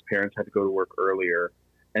because his parents had to go to work earlier.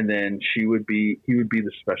 And then he would be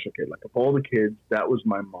the special kid. Like of all the kids, that was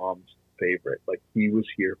my mom's favorite. Like he was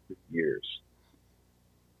here for years.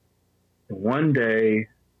 And one day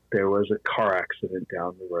there was a car accident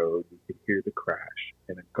down the road. We could hear the crash,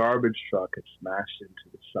 and a garbage truck had smashed into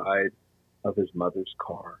the side of his mother's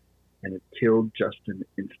car, and it killed Justin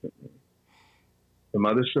instantly. The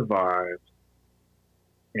mother survived,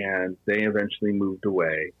 and they eventually moved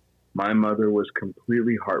away. My mother was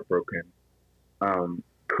completely heartbroken.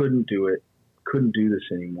 Couldn't do it. Couldn't do this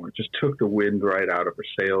anymore. Just took the wind right out of her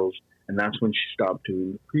sails, and that's when she stopped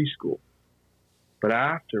doing the preschool. But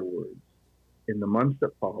afterwards, in the months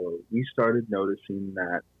that followed, we started noticing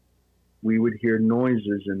that we would hear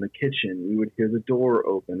noises in the kitchen. We would hear the door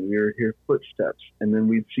open. We would hear footsteps, and then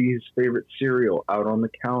we'd see his favorite cereal out on the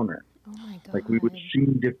counter. Oh my God. Like we would see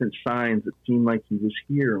different signs that seemed like he was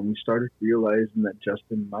here, and we started realizing that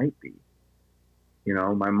Justin might be. You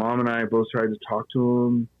know, my mom and I both tried to talk to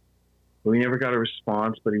him, but we never got a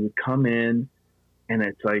response. But he would come in, and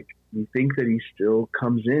it's like we think that he still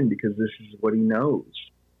comes in because this is what he knows.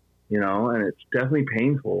 You know, and it's definitely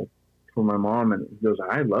painful for my mom, and he goes,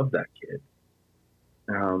 I love that kid.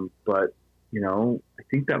 But, I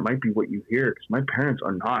think that might be what you hear because my parents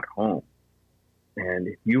are not home. And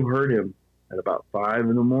if you heard him at about 5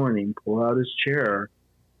 a.m. pull out his chair,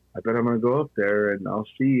 I bet I'm going to go up there and I'll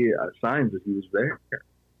see signs that he was there. Oh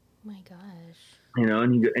my gosh.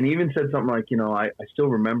 And he even said something like, I still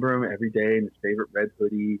remember him every day in his favorite red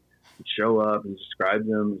hoodie. He'd show up and describe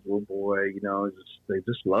him as a little boy, they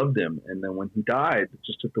just loved him. And then when he died, it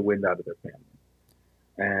just took the wind out of their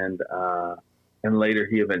family. And later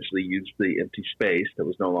he eventually used the empty space that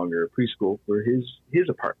was no longer a preschool for his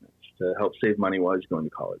apartments to help save money while he's going to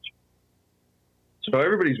college. So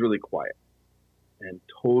everybody's really quiet and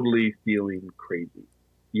totally feeling crazy,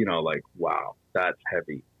 like, wow, that's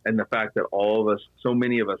heavy. And the fact that all of us, so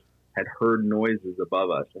many of us had heard noises above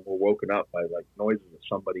us and were woken up by like noises of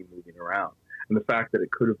somebody moving around. And the fact that it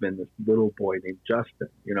could have been this little boy named Justin,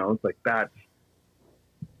 it's like, that's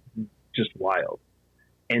just wild.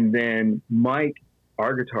 And then Mike,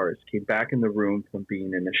 our guitarist, came back in the room from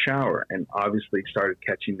being in the shower and obviously started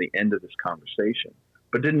catching the end of this conversation,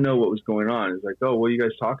 but didn't know what was going on. It's like, oh, what are you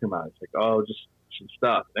guys talking about? It's like, oh, just some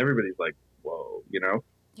stuff. And everybody's like, whoa,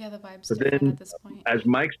 Yeah, the vibe's But different then, at this point. as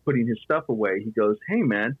Mike's putting his stuff away, he goes, hey,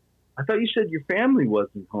 man, I thought you said your family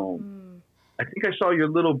wasn't home. I think I saw your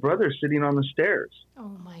little brother sitting on the stairs.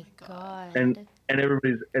 Oh my God. And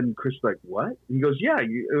Chris is like, what? And he goes, yeah,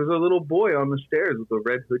 it was a little boy on the stairs with a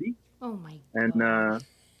red hoodie. Oh my And God.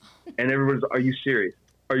 and everybody's, are you serious?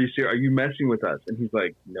 Are you serious? Are you messing with us? And he's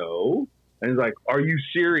like, no. And he's like, are you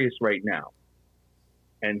serious right now?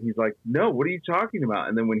 And he's like, no, what are you talking about?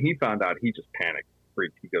 And then when he found out, he just panicked,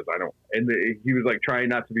 freaked. He goes, he was like trying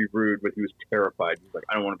not to be rude, but he was terrified. He's like,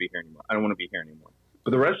 I don't want to be here anymore. I don't want to be here anymore.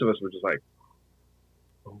 But the rest of us were just like,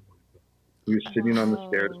 oh my God. He was sitting on the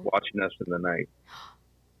stairs watching us in the night.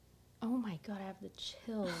 Oh my God, I have the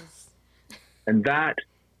chills. And that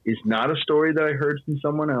is not a story that I heard from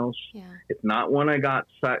someone else. Yeah. It's not one I got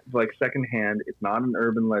secondhand. It's not an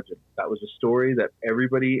urban legend. That was a story that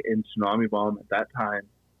everybody in Tsunami Bomb at that time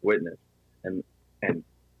witnessed. And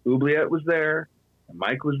Oubliette was there, and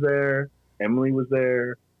Mike was there, Emily was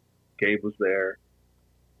there, Gabe was there.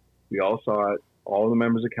 We all saw it. All the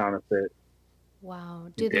members of Counterfeit. Wow.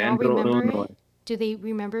 Do they all remember it? Do they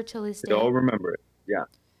remember till this day? They all remember it. Yeah.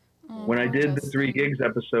 When I did the 3 Gigs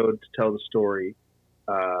episode to tell the story,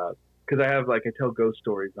 because I tell ghost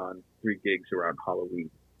stories on 3 Gigs around Halloween.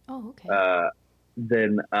 Oh, okay.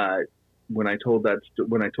 Then when I told the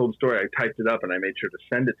story, I typed it up and I made sure to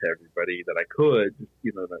send it to everybody that I could,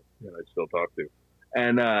 that I still talk to,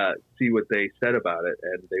 and see what they said about it.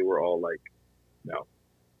 And they were all like, no.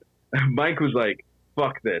 Mike was like,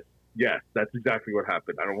 fuck this. Yes, that's exactly what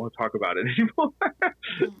happened. I don't want to talk about it anymore.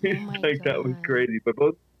 He's like, that was crazy. But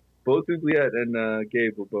both Oubliette and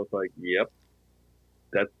Gabe were both like, yep,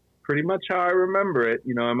 that's pretty much how I remember it.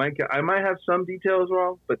 I might have some details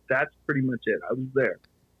wrong, but that's pretty much it. I was there,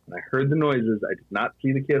 and I heard the noises. I did not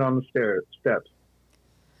see the kid on the steps,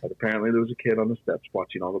 but apparently there was a kid on the steps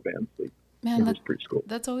watching all the band sleep. Man, it was preschool.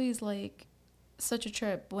 That's always like such a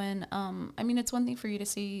trip when it's one thing for you to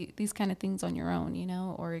see these kind of things on your own,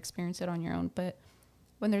 or experience it on your own, but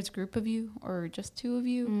when there's a group of you or just 2 of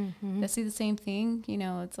you that see the same thing,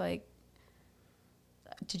 it's like,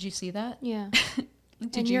 did you see that? Yeah.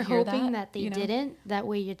 Did you hear hoping that they didn't? That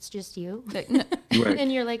way it's just you. Right.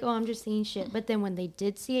 And you're like, oh, I'm just seeing shit. But then when they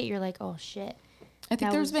did see it, you're like, oh shit. I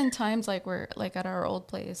think there's been times where at our old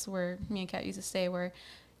place where me and Kat used to stay where,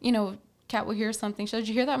 Kat would hear something. Did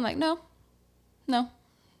you hear that? I'm like, no. Like,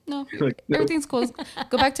 no. Everything's cool.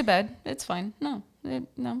 Go back to bed. It's fine. No,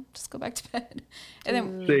 just go back to bed. And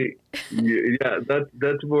then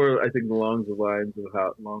that's more, I think, along the lines of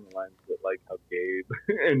how Gabe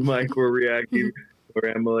and Mike were reacting, or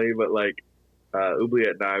Emily, but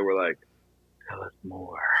Oubliette and I were like, tell us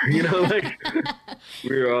more. We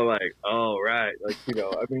were all like, oh right,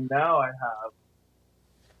 now I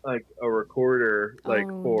have a recorder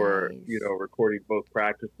for nice. Recording both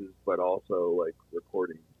practices, but also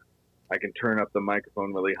recording. I can turn up the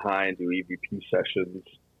microphone really high and do EVP sessions.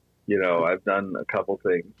 I've done a couple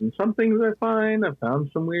things, and some things are fine. I've found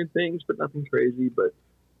some weird things, but nothing crazy. But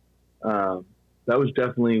that was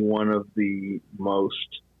definitely one of the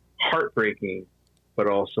most heartbreaking, but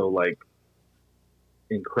also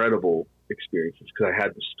incredible experiences, because I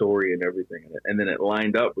had the story and everything in it, and then it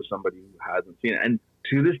lined up with somebody who hasn't seen it. And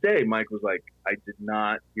to this day, Mike was like, I did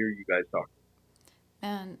not hear you guys talk.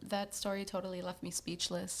 And that story totally left me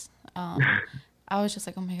speechless. I was just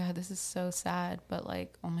like, oh my God, this is so sad. But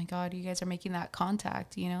oh my God, you guys are making that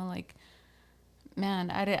contact, man,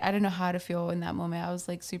 I didn't know how to feel in that moment. I was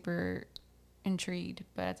super intrigued,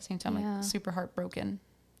 but at the same time, Yeah. like super heartbroken,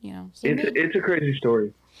 you know? So, It's a crazy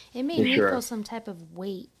story. It made For me sure. feel some type of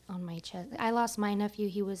weight on my chest. I lost my nephew.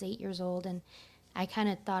 He was 8 years old, and I kind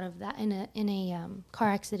of thought of that in a car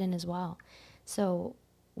accident as well. So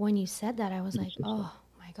when you said that, I was like, oh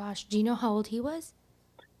my gosh. Do you know how old he was?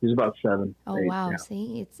 He's about 7, Oh 8. wow. Yeah.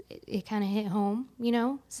 See, it kind of hit home, you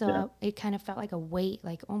know. So Yeah. it kind of felt like a weight,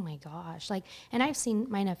 like oh my gosh, like. And I've seen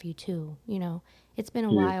my nephew too. You know, it's been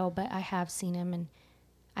a Yeah. while, but I have seen him, and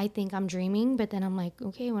I think I'm dreaming, but then I'm like,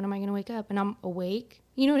 okay, when am I gonna wake up? And I'm awake.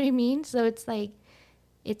 You know what I mean? So it's like,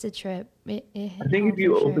 it's a trip. It I think home if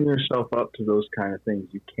you for open sure. yourself up to those kind of things,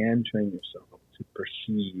 you can train yourself to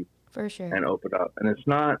perceive For sure. and open up. And it's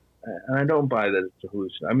not, and I don't buy that it's a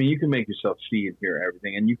hallucination. I mean, you can make yourself see and hear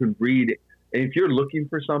everything, and you can read it. And if you're looking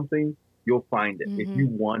for something, you'll find it. If you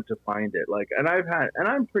want to find it, like, and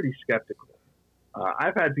I'm pretty skeptical.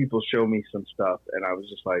 I've had people show me some stuff, and I was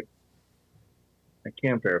just like, I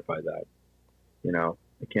can't verify that. You know,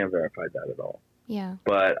 I can't verify that at all. Yeah.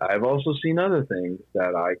 But I've also seen other things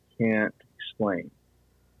that I can't explain.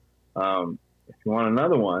 If you want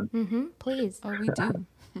another one, Please. oh, we do.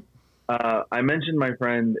 I mentioned my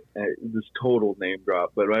friend, this total name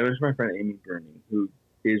drop, but I mentioned my friend Amy Burney, who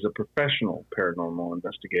is a professional paranormal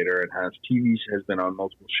investigator and has been on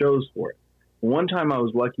multiple shows for it. One time I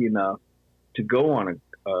was lucky enough to go on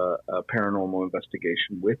a paranormal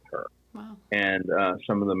investigation with her Wow. and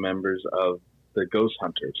some of the members of the Ghost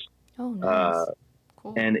Hunters. Oh, nice.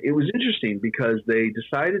 Cool. And it was interesting because they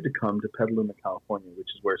decided to come to Petaluma, California, which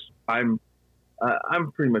is where I'm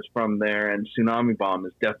pretty much from there, and Tsunami Bomb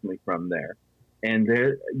is definitely from there. And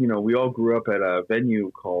there, you know, we all grew up at a venue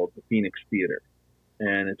called the Phoenix Theater,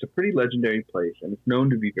 and it's a pretty legendary place, and it's known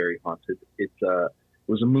to be very haunted. It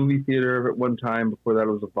was a movie theater at one time. Before that,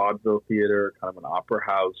 it was a vaudeville theater, kind of an opera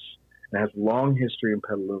house. It has a long history in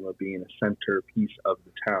Petaluma being a centerpiece of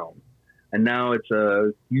the town. And now it's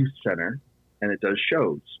a youth center, and it does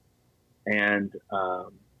shows. And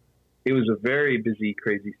it was a very busy,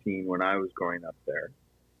 crazy scene when I was growing up there.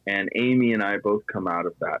 And Amy and I both come out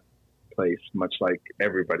of that place, much like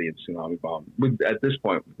everybody in Tsunami Bomb. At this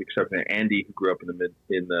point, with the exception of Andy, who grew up in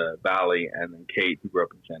the Valley, and then Kate, who grew up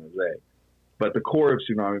in San Jose. But the core of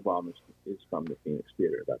Tsunami Bomb is from the Phoenix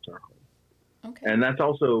Theater. That's our home. Okay. And that's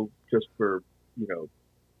also just for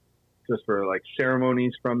like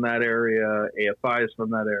ceremonies from that area, AFI is from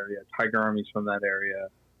that area, Tiger Army's from that area.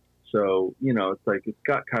 So, you know, it's like, it's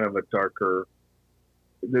got kind of a darker,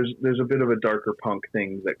 there's a bit of a darker punk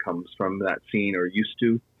thing that comes from that scene, or used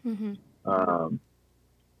to.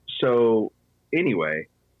 So anyway,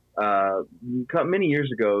 many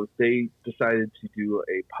years ago, they decided to do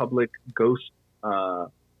a public ghost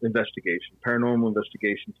investigation, paranormal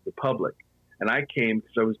investigation to the public. And I came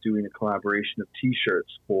because I was doing a collaboration of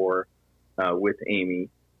T-shirts with Amy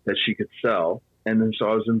that she could sell. And then so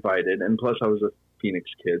I was invited, and plus I was a Phoenix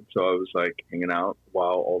kid, so I was like hanging out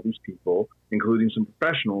while all these people, including some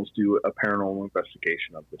professionals, do a paranormal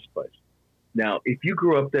investigation of this place. Now, if you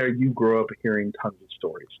grew up there, you grew up hearing tons of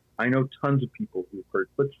stories. I know tons of people who've heard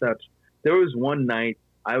footsteps. There was one night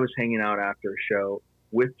I was hanging out after a show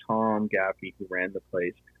with Tom Gaffey, who ran the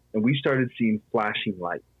place, and we started seeing flashing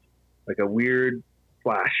lights, like a weird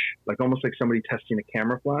flash, like almost like somebody testing a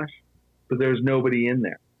camera flash, but there was nobody in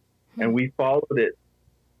there. And we followed it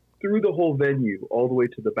through the whole venue, all the way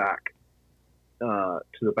to the back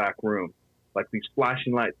room, like these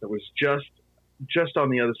flashing lights that was just on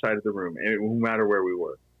the other side of the room, no matter where we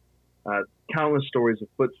were. Countless stories of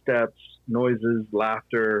footsteps, noises,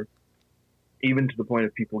 laughter, even to the point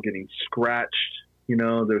of people getting scratched. You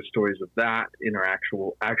know, there's stories of that in our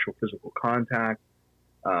actual physical contact.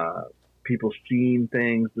 People seeing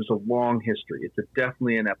things. There's a long history. It's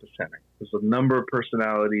definitely an epicenter. There's a number of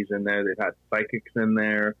personalities in there. They've had psychics in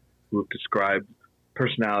there who have described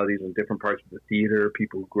personalities in different parts of the theater,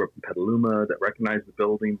 people who grew up in Petaluma that recognize the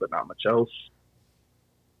building, but not much else.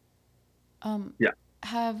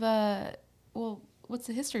 What's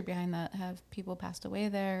the history behind that? Have people passed away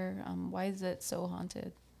there? Why is it so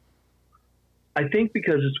haunted? I think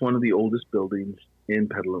because it's one of the oldest buildings in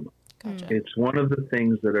Petaluma. Gotcha. It's one of the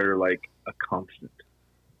things that are like a constant.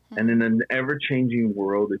 And in an ever-changing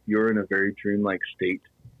world, if you're in a very dreamlike state,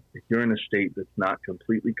 if you're in a state that's not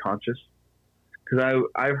completely conscious, because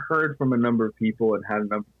I've heard from a number of people and had a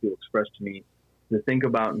number of people express to me to think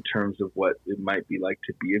about in terms of what it might be like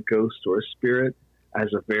to be a ghost or a spirit as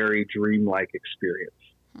a very dreamlike experience.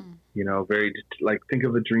 You know, very like, think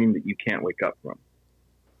of a dream that you can't wake up from.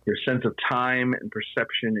 Your sense of time and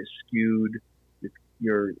perception is skewed.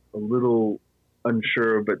 You're a little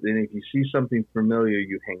unsure, but then if you see something familiar,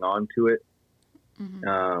 you hang on to it.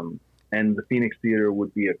 and the Phoenix Theater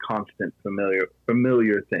would be a constant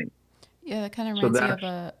familiar thing. Yeah, that kind of So reminds me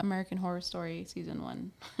of American Horror Story season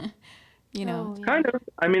 1. You know, Oh, yeah. kind of.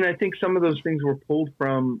 I mean, I think some of those things were pulled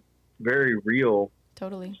from very real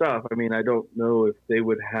totally. stuff. I mean, I don't know if they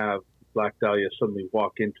would have Black Dahlia suddenly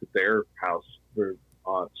walk into their house for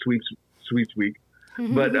Sweets Week.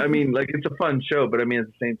 But I mean, like, it's a fun show. But I mean, at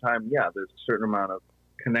the same time, yeah, there's a certain amount of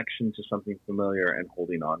connection to something familiar and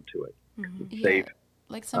holding on to it. It's Yeah. safe.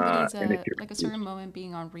 Like somebody's and if you're like a certain moment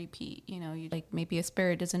being on repeat, you know, you like maybe a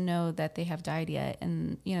spirit doesn't know that they have died yet,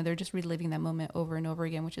 and you know they're just reliving that moment over and over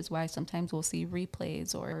again, which is why sometimes we'll see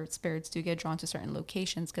replays or spirits do get drawn to certain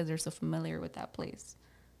locations because they're so familiar with that place.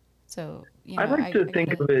 So you know, I like to think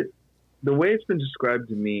kinda, of it, the way it's been described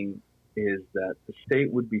to me is that the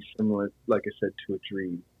state would be similar, like I said, to a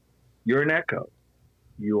dream. You're an echo.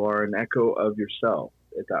 You are an echo of yourself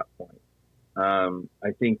at that point.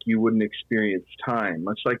 I think you wouldn't experience time,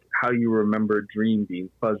 much like how you remember a dream being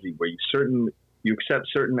fuzzy, where you accept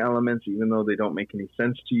certain elements even though they don't make any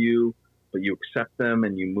sense to you, but you accept them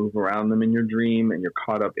and you move around them in your dream and you're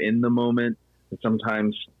caught up in the moment. And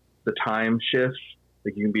sometimes the time shifts.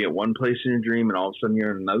 Like you can be at one place in your dream and all of a sudden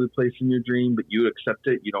you're in another place in your dream, but you accept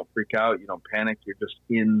it. You don't freak out. You don't panic. You're just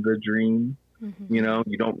in the dream. You know,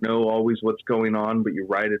 you don't know always what's going on, but you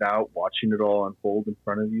write it out, watching it all unfold in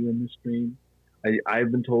front of you in this dream.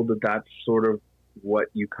 I've been told that that's sort of what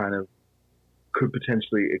you kind of could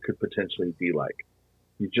potentially be like.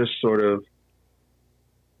 You just sort of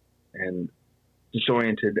and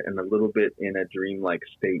disoriented and a little bit in a dreamlike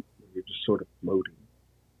state. You're just sort of floating.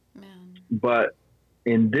 man. But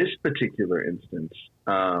in this particular instance,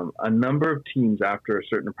 a number of teams after a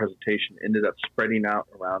certain presentation ended up spreading out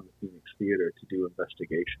around the Phoenix Theater to do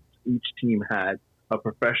investigations. Each team had a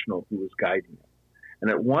professional who was guiding it. And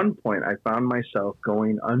at one point, I found myself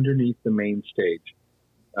going underneath the main stage.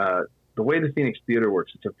 The way the Phoenix Theater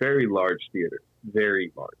works, it's a very large theater,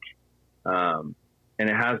 very large. And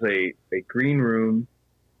it has a green room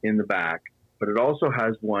in the back, but it also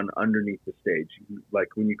has one underneath the stage. Like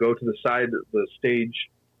when you go to the side of the stage,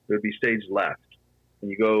 there'd be stage left. And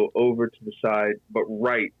you go over to the side, but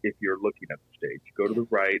right if you're looking at the stage. You go to the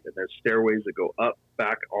right, and there's stairways that go up,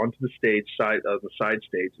 back onto the stage, side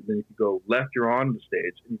stage. And then if you go left, you're on the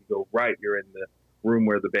stage. And if you go right, you're in the room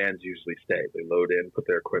where the bands usually stay. They load in, put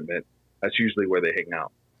their equipment. That's usually where they hang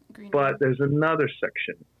out. But there's another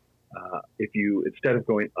section. If you, instead of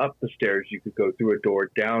going up the stairs, you could go through a door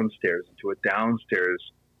downstairs into a downstairs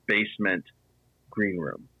basement green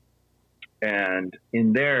room. And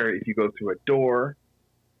in there, if you go through a door,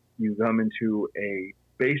 you come into a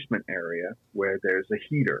basement area where there's a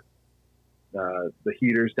heater. The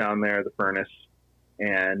heater's down there, the furnace,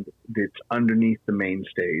 and it's underneath the main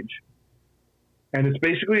stage. And it's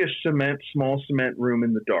basically a small cement room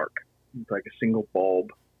in the dark. It's like a single bulb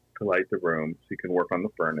to light the room so you can work on the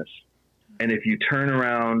furnace. And if you turn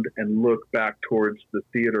around and look back towards the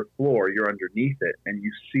theater floor, you're underneath it and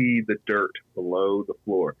you see the dirt below the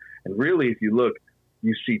floor. And really, if you look,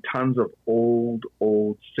 you see tons of old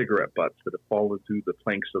cigarette butts that have fallen through the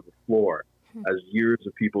planks of the floor as years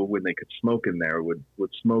of people, when they could smoke in there, would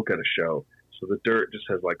smoke at a show. So the dirt just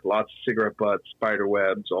has like lots of cigarette butts, spider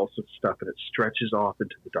webs, all sorts of stuff, and it stretches off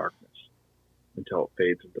into the darkness until it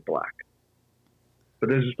fades into black. But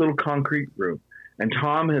there's this little concrete room. And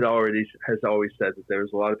Tom has always said that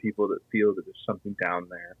there's a lot of people that feel that there's something down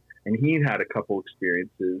there. And he had a couple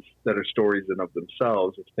experiences that are stories in of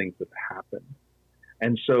themselves of things that happened.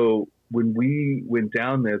 And so when we went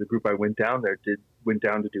down there, the group I went down there went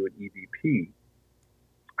down to do an EVP.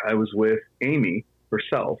 I was with Amy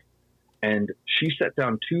herself, and she set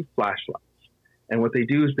down 2 flashlights. And what they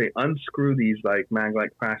do is they unscrew these like mag-light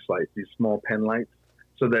flashlights, these small pen lights,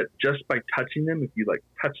 so that just by touching them, if you like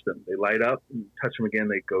touch them, they light up, and you touch them again,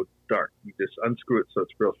 they go dark. You just unscrew it so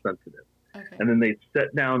it's real sensitive. Okay. And then they'd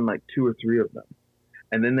set down like 2 or 3 of them.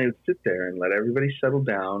 And then they would sit there and let everybody settle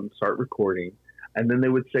down, start recording. And then they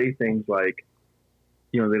would say things like,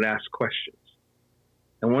 you know, they'd ask questions.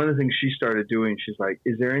 And one of the things she started doing, she's like,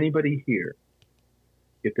 is there anybody here?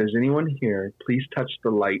 If there's anyone here, please touch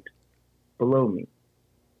the light below me.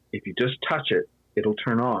 If you just touch it, it'll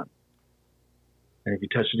turn on. And if you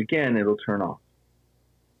touch it again, it'll turn off.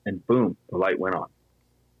 And boom, the light went on.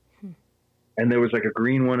 And there was like a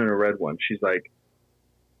green one and a red one. She's like,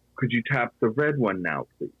 could you tap the red one now,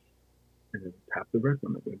 please? And then tap the red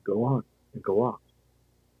one. It would go on and go off.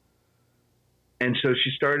 And so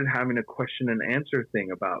she started having a question and answer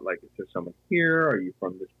thing about, like, is there someone here? Are you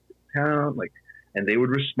from this town? Like, and they would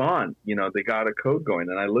respond. You know, they got a code going.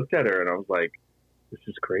 And I looked at her and I was like, this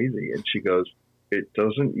is crazy. And she goes, it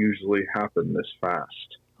doesn't usually happen this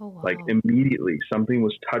fast. Oh, wow. Like immediately, something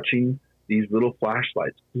was touching these little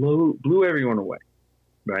flashlights, blew everyone away,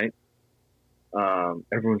 right?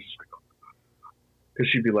 Everyone's just like, because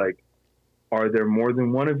she'd be like, "Are there more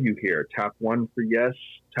than one of you here? Tap one for yes,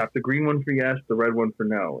 tap the green one for yes, the red one for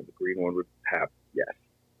no." And the green one would tap yes.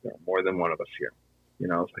 There are more than one of us here. You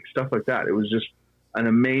know, it's like stuff like that. It was just an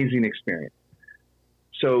amazing experience.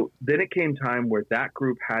 So then it came time where that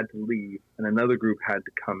group had to leave and another group had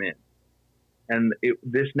to come in. And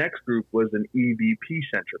this next group was an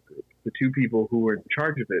EVP-centric group. The two people who were in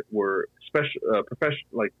charge of it were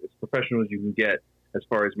like as professional as you can get as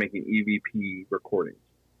far as making EVP recordings.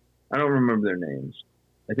 I don't remember their names.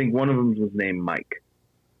 I think one of them was named Mike.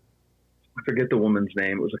 I forget the woman's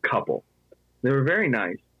name. It was a couple. They were very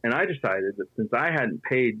nice. And I decided that since I hadn't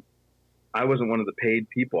paid, I wasn't one of the paid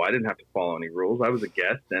people. I didn't have to follow any rules. I was a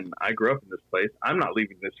guest, and I grew up in this place. I'm not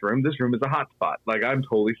leaving this room. This room is a hot spot. Like, I'm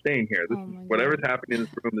totally staying here. Whatever's happening in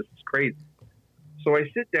this room, this is crazy. So I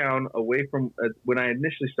sit down away from, when I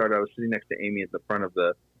initially started, I was sitting next to Amy at the front of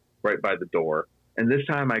right by the door. And this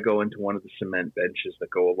time I go into one of the cement benches that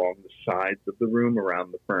go along the sides of the room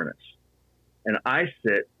around the furnace. And I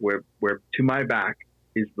sit where to my back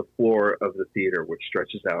is the floor of the theater, which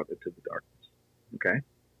stretches out into the darkness. Okay?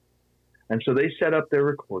 And so they set up their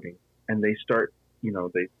recording and they start, you know,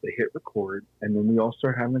 they hit record, and then we all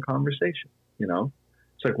start having a conversation, you know?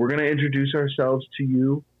 It's like, we're going to introduce ourselves to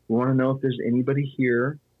you. We want to know if there's anybody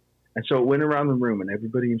here. And so it went around the room and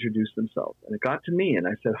everybody introduced themselves. And it got to me and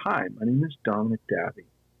I said, "Hi, my name is Dominic Davey.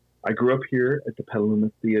 I grew up here at the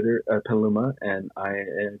Petaluma Theater, and I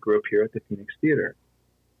grew up here at the Phoenix Theater.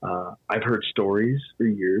 I've heard stories for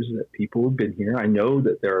years that people have been here. I know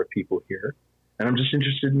that there are people here. And I'm just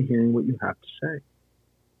interested in hearing what you have to say."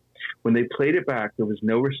 When they played it back, there was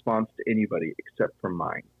no response to anybody except for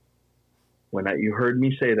mine. You heard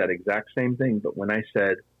me say that exact same thing, but when I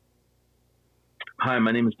said, "Hi,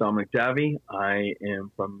 my name is Dominic Davey. I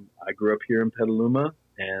grew up here in Petaluma,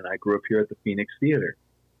 and I grew up here at the Phoenix Theater."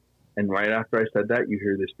 And right after I said that, you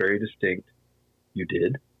hear this very distinct, "You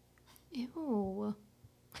did?" Ew.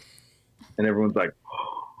 And everyone's like,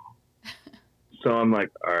 "Oh." So I'm like,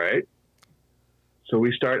 all right. So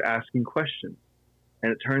we start asking questions,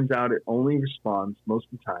 and it turns out it only responds most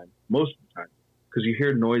of the time, because you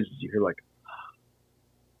hear noises. You hear like,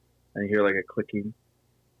 and you hear like a clicking,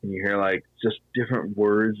 and you hear like just different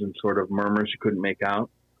words and sort of murmurs you couldn't make out.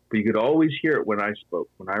 But you could always hear it when I spoke,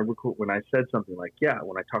 when I said something like,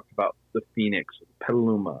 when I talked about the Phoenix,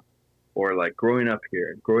 Petaluma, or like growing up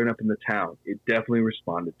here, growing up in the town, it definitely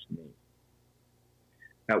responded to me.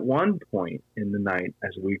 At one point in the night,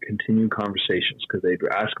 as we continued conversations, because they'd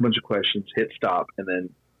ask a bunch of questions, hit stop, and then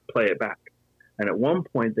play it back. And at one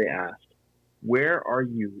point they asked, "Where are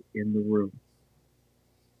you in the room?"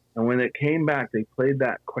 And when it came back, they played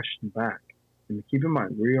that question back. And keep in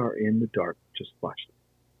mind, we are in the dark, just flashlight.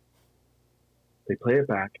 They play it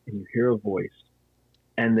back, and you hear a voice,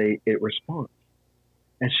 and it responds.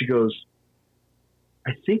 And she goes,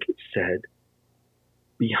 "I think it said,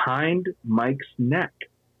 behind Mike's neck."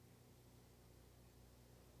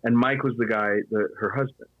 And Mike was the guy, her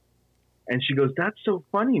husband. And she goes, "That's so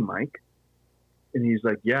funny, Mike." And he's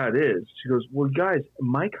like, "Yeah, it is." She goes, "Well, guys,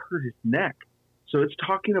 Mike hurt his neck. So it's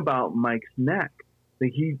talking about Mike's neck.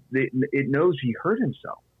 Like it knows he hurt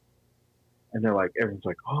himself." And they're like, everyone's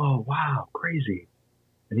like, "Oh, wow, crazy."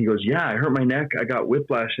 And he goes, "Yeah, I hurt my neck. I got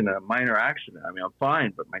whiplash in a minor accident. I mean, I'm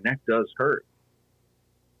fine, but my neck does hurt."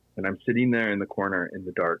 And I'm sitting there in the corner in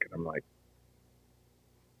the dark, and I'm like,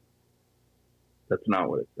 "That's not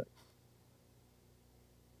what it said."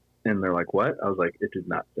 And they're like, "What?" I was like, "It did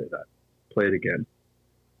not say that. Play it again."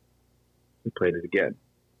 We played it again.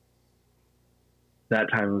 That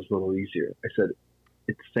time it was a little easier. I said,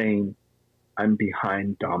 "It's saying I'm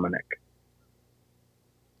behind Dominic."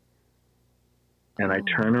 And I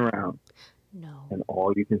turn around, and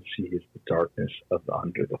all you can see is the darkness of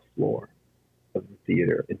under the floor of the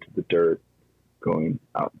theater, into the dirt, going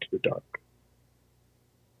out into the dark.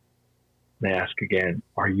 They ask again,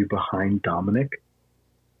 "Are you behind Dominic?"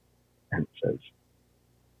 And it says,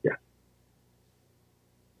 "Yes."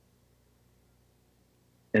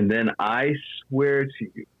 And then I swear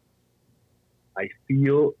to you, I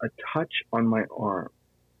feel a touch on my arm,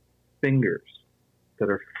 fingers that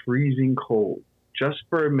are freezing cold, just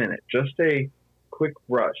for a minute, just a quick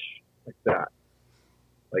brush like that,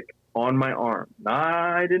 like on my arm.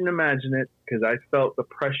 I didn't imagine it, because I felt the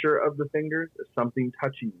pressure of the fingers as something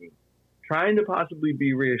touching me, trying to possibly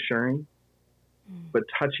be reassuring, but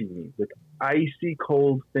touching me with icy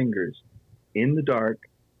cold fingers in the dark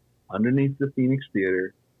underneath the Phoenix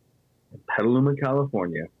Theater in Petaluma,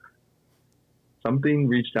 California. something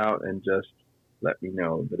reached out and just let me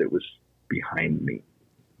know that it was behind me.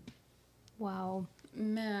 Wow.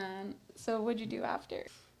 Man. So what'd you do after?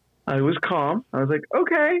 I was calm. I was like,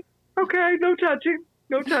 okay, no touching,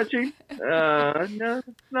 no touching. No,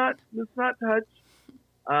 let's not touch.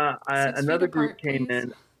 6 feet Another group apart, came please.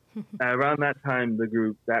 in. Around that time, that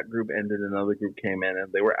group ended. Another group came in,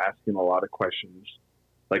 and they were asking a lot of questions,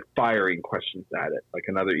 like firing questions at it, like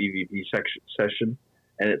another EVP session.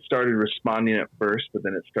 And it started responding at first, but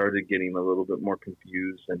then it started getting a little bit more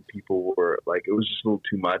confused, and people were like, it was just a little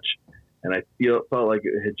too much. And I felt like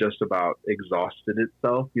it had just about exhausted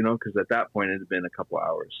itself, because at that point it had been a couple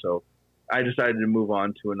hours. So I decided to move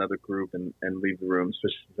on to another group and leave the room,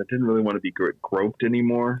 especially since I didn't really want to be groped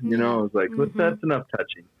anymore. I was like, that's enough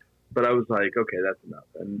touching. But I was like, okay, that's enough.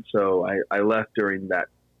 And so I left during that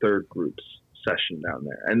third group's session down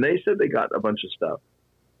there. And they said they got a bunch of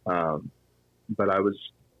stuff. But I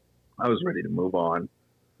was ready to move on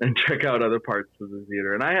and check out other parts of the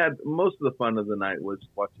theater. And I had most of the fun of the night was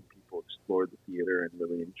watching people explore the theater and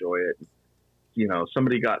really enjoy it.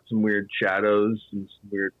 Somebody got some weird shadows and some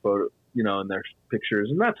weird photo, in their pictures,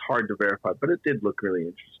 and that's hard to verify, but it did look really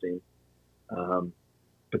interesting.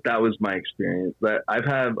 But that was my experience. But I've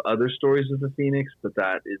had other stories of the Phoenix, but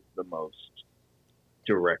that is the most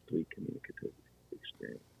directly communicative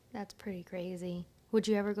experience. That's pretty crazy. Would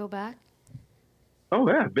you ever go back? Oh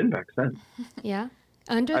yeah, I've been back since. Yeah?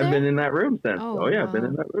 Under I've there? been in that room since. Oh, Yeah, wow. I've been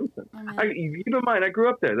in that room since. Oh, man. Keep in mind, I grew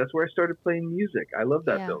up there. That's where I started playing music. I love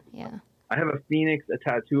that building. Yeah. I have a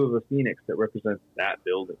tattoo of a phoenix that represents that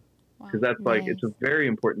building. Because that's like, Nice. it's a very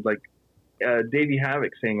important, like Davey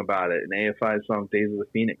Havoc sang about it in AFI's song Days of the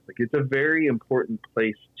Phoenix. Like, it's a very important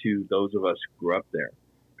place to those of us who grew up there,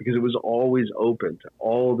 because it was always open to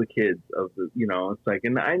all the kids of the, it's like,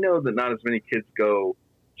 and I know that not as many kids go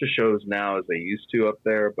to shows now as they used to up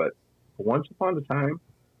there, but once upon a time,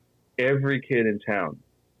 every kid in town,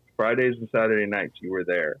 Fridays and Saturday nights, you were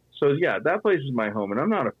there. So yeah, that place is my home, and I'm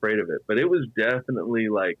not afraid of it, but it was definitely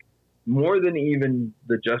like more than even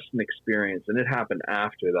the Justin experience, and it happened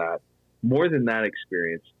after that. More than that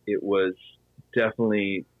experience, it was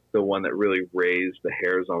definitely the one that really raised the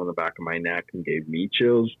hairs on the back of my neck and gave me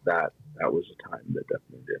chills. That was a time that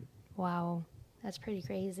definitely did. Wow. That's pretty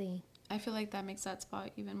crazy. I feel like that makes that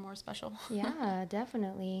spot even more special. Yeah,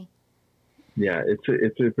 definitely. Yeah,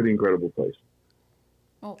 it's a pretty incredible place.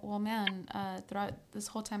 Well, man, throughout this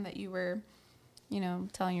whole time that you were,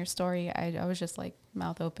 telling your story, I was just like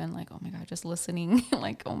mouth open, like, oh my God, just listening.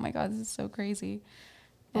 Like, oh my God, this is so crazy.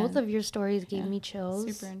 Both And- of your stories gave me chills,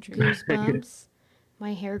 super intriguing. goosebumps.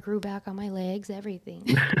 My hair grew back on my legs, everything.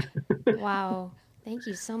 Wow. Thank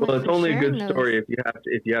you so much Well, for it's only a sharing good those. story if you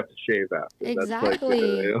have to shave after.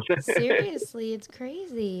 Exactly. That's like, Seriously, it's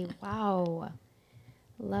crazy. Wow.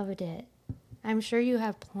 Loved it. I'm sure you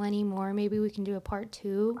have plenty more. Maybe we can do a part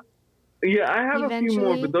 2. Yeah, I have a few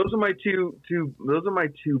more, Eventually. but those are my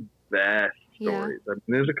two best Yeah. stories. I mean,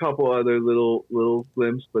 there's a couple other little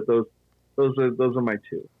glimpses, but those are my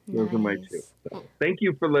two. Those are my two. Nice. So, thank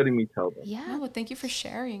you for letting me tell them. Yeah. No, but thank you for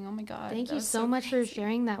sharing. Oh my God. Thank that you was so much for crazy.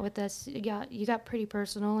 sharing that with us. You got pretty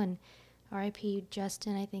personal, and R.I.P.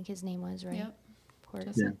 Justin, I think his name was, right? Yep. Poor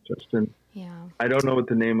Justin. Yeah, Justin. Yeah. I don't know what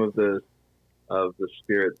the name of the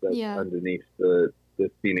spirit that's Yeah. underneath the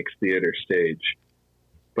Phoenix Theater stage,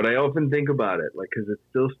 but I often think about it, like, because it's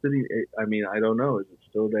still sitting. I mean, I don't know. Is it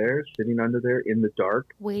still there, sitting under there in the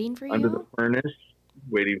dark, Waiting for under you? the furnace,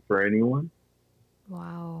 waiting for anyone?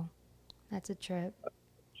 Wow. That's a trip.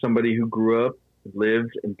 Somebody who grew up,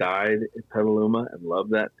 lived, and died in Petaluma and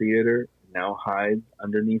loved that theater now hides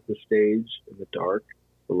underneath the stage in the dark,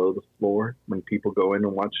 below the floor. When people go in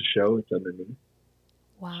and watch a show, it's underneath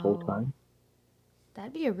Wow. this whole time.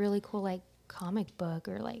 That'd be a really cool, like, comic book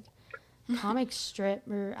or, like, comic strip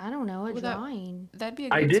or, I don't know, a Well, that- drawing. That'd be a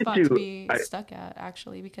I good did spot do- to be I- stuck at,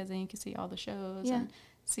 actually, because then you can see all the shows Yeah. and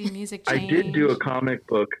see music I change. did do a comic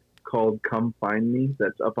book called Come Find Me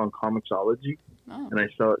that's up on Comixology, Oh, and I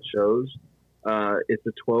sell at shows. It's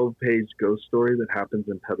a 12-page ghost story that happens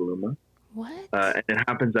in Petaluma, What? and it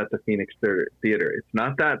happens at the Phoenix Theater. It's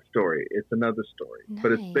not that story. It's another story,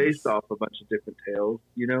 but it's based Nice. off a bunch of different tales,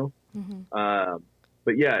 Mm-hmm.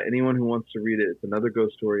 But yeah, anyone who wants to read it, it's another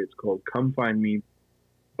ghost story. It's called Come Find Me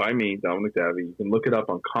by me, Dominic Davy. You can look it up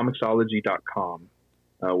on Comixology.com,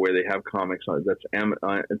 where they have comics on.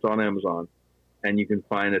 It's on Amazon, and you can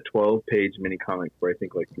find a 12-page mini comic for I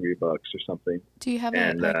think like $3 or something. do you have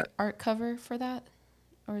and, a art cover for that,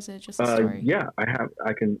 or is it just a story? Yeah, I have.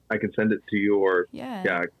 I can send it to you, or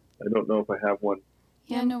Yeah. I don't know if I have one.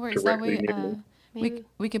 Yeah, no worries. That way, directly near me. Maybe.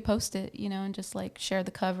 we could post it, and just like share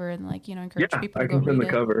the cover and like encourage Yeah, people I to go can send read the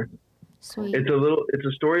it. cover. Sweet. It's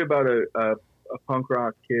a story about a punk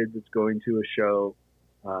rock kid that's going to a show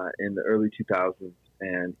in the early 2000s,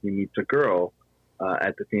 and he meets a girl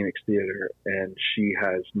at the Phoenix Theater, and she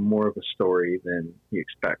has more of a story than he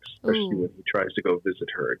expects, especially when he tries to go visit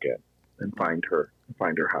her again and find her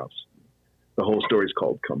house. The whole story is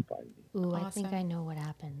called "Come Find Me." Ooh, Awesome. I think I know what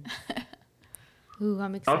happened. Ooh,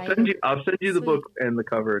 I'm excited. I'll send you the Sweet. book and the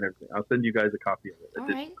cover and everything. I'll send you guys a copy of it. All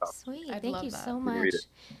right, sweet. I'd Thank love you that. so You can much. read it.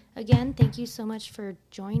 Again, thank you so much for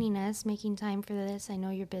joining us, making time for this. I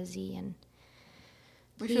know you're busy, and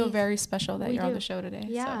We feel Please. very special that We you're on do. the show today.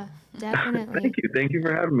 yeah, So. definitely. Thank you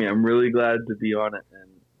for having me. I'm really glad to be on it.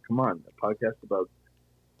 And come on, a podcast about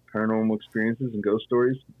paranormal experiences and ghost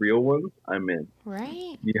stories, real ones. I'm in.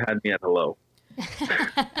 Right? You had me at hello.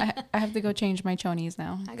 I have to go change my chonies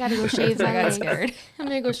now. I gotta go shave I my got legs. scared. I'm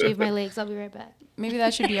gonna go shave my legs. I'll be right back. Maybe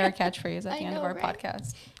that should be our catchphrase at the I end of know, our right?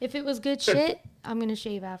 podcast. If it was good shit, I'm gonna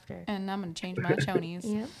shave after. And I'm going to change my chonies.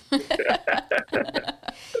 Yep.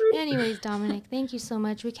 Anyways, Dominic, thank you so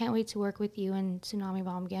much. We can't wait to work with you and Tsunami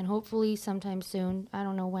Bomb again. Hopefully sometime soon. I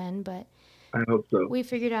don't know when, but I hope so. we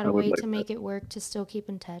figured out I a would way like to make it work to still keep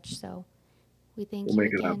in touch. So we thank We'll you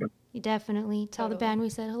make it again. happen. You definitely tell the Totally. band we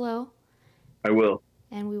said hello, I will.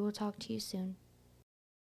 and we will talk to you soon.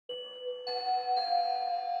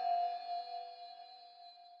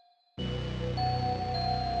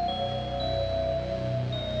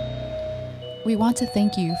 We want to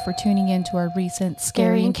thank you for tuning in to our recent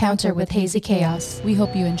Scary Encounter with Hazy Chaos. We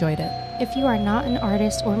hope you enjoyed it. If you are not an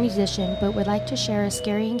artist or musician but would like to share a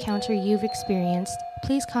scary encounter you've experienced,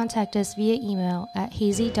 please contact us via email at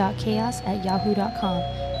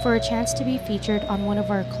hazy.chaos@yahoo.com for a chance to be featured on one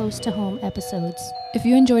of our close to home episodes. If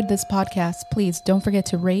you enjoyed this podcast, please don't forget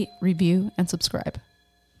to rate, review, and subscribe.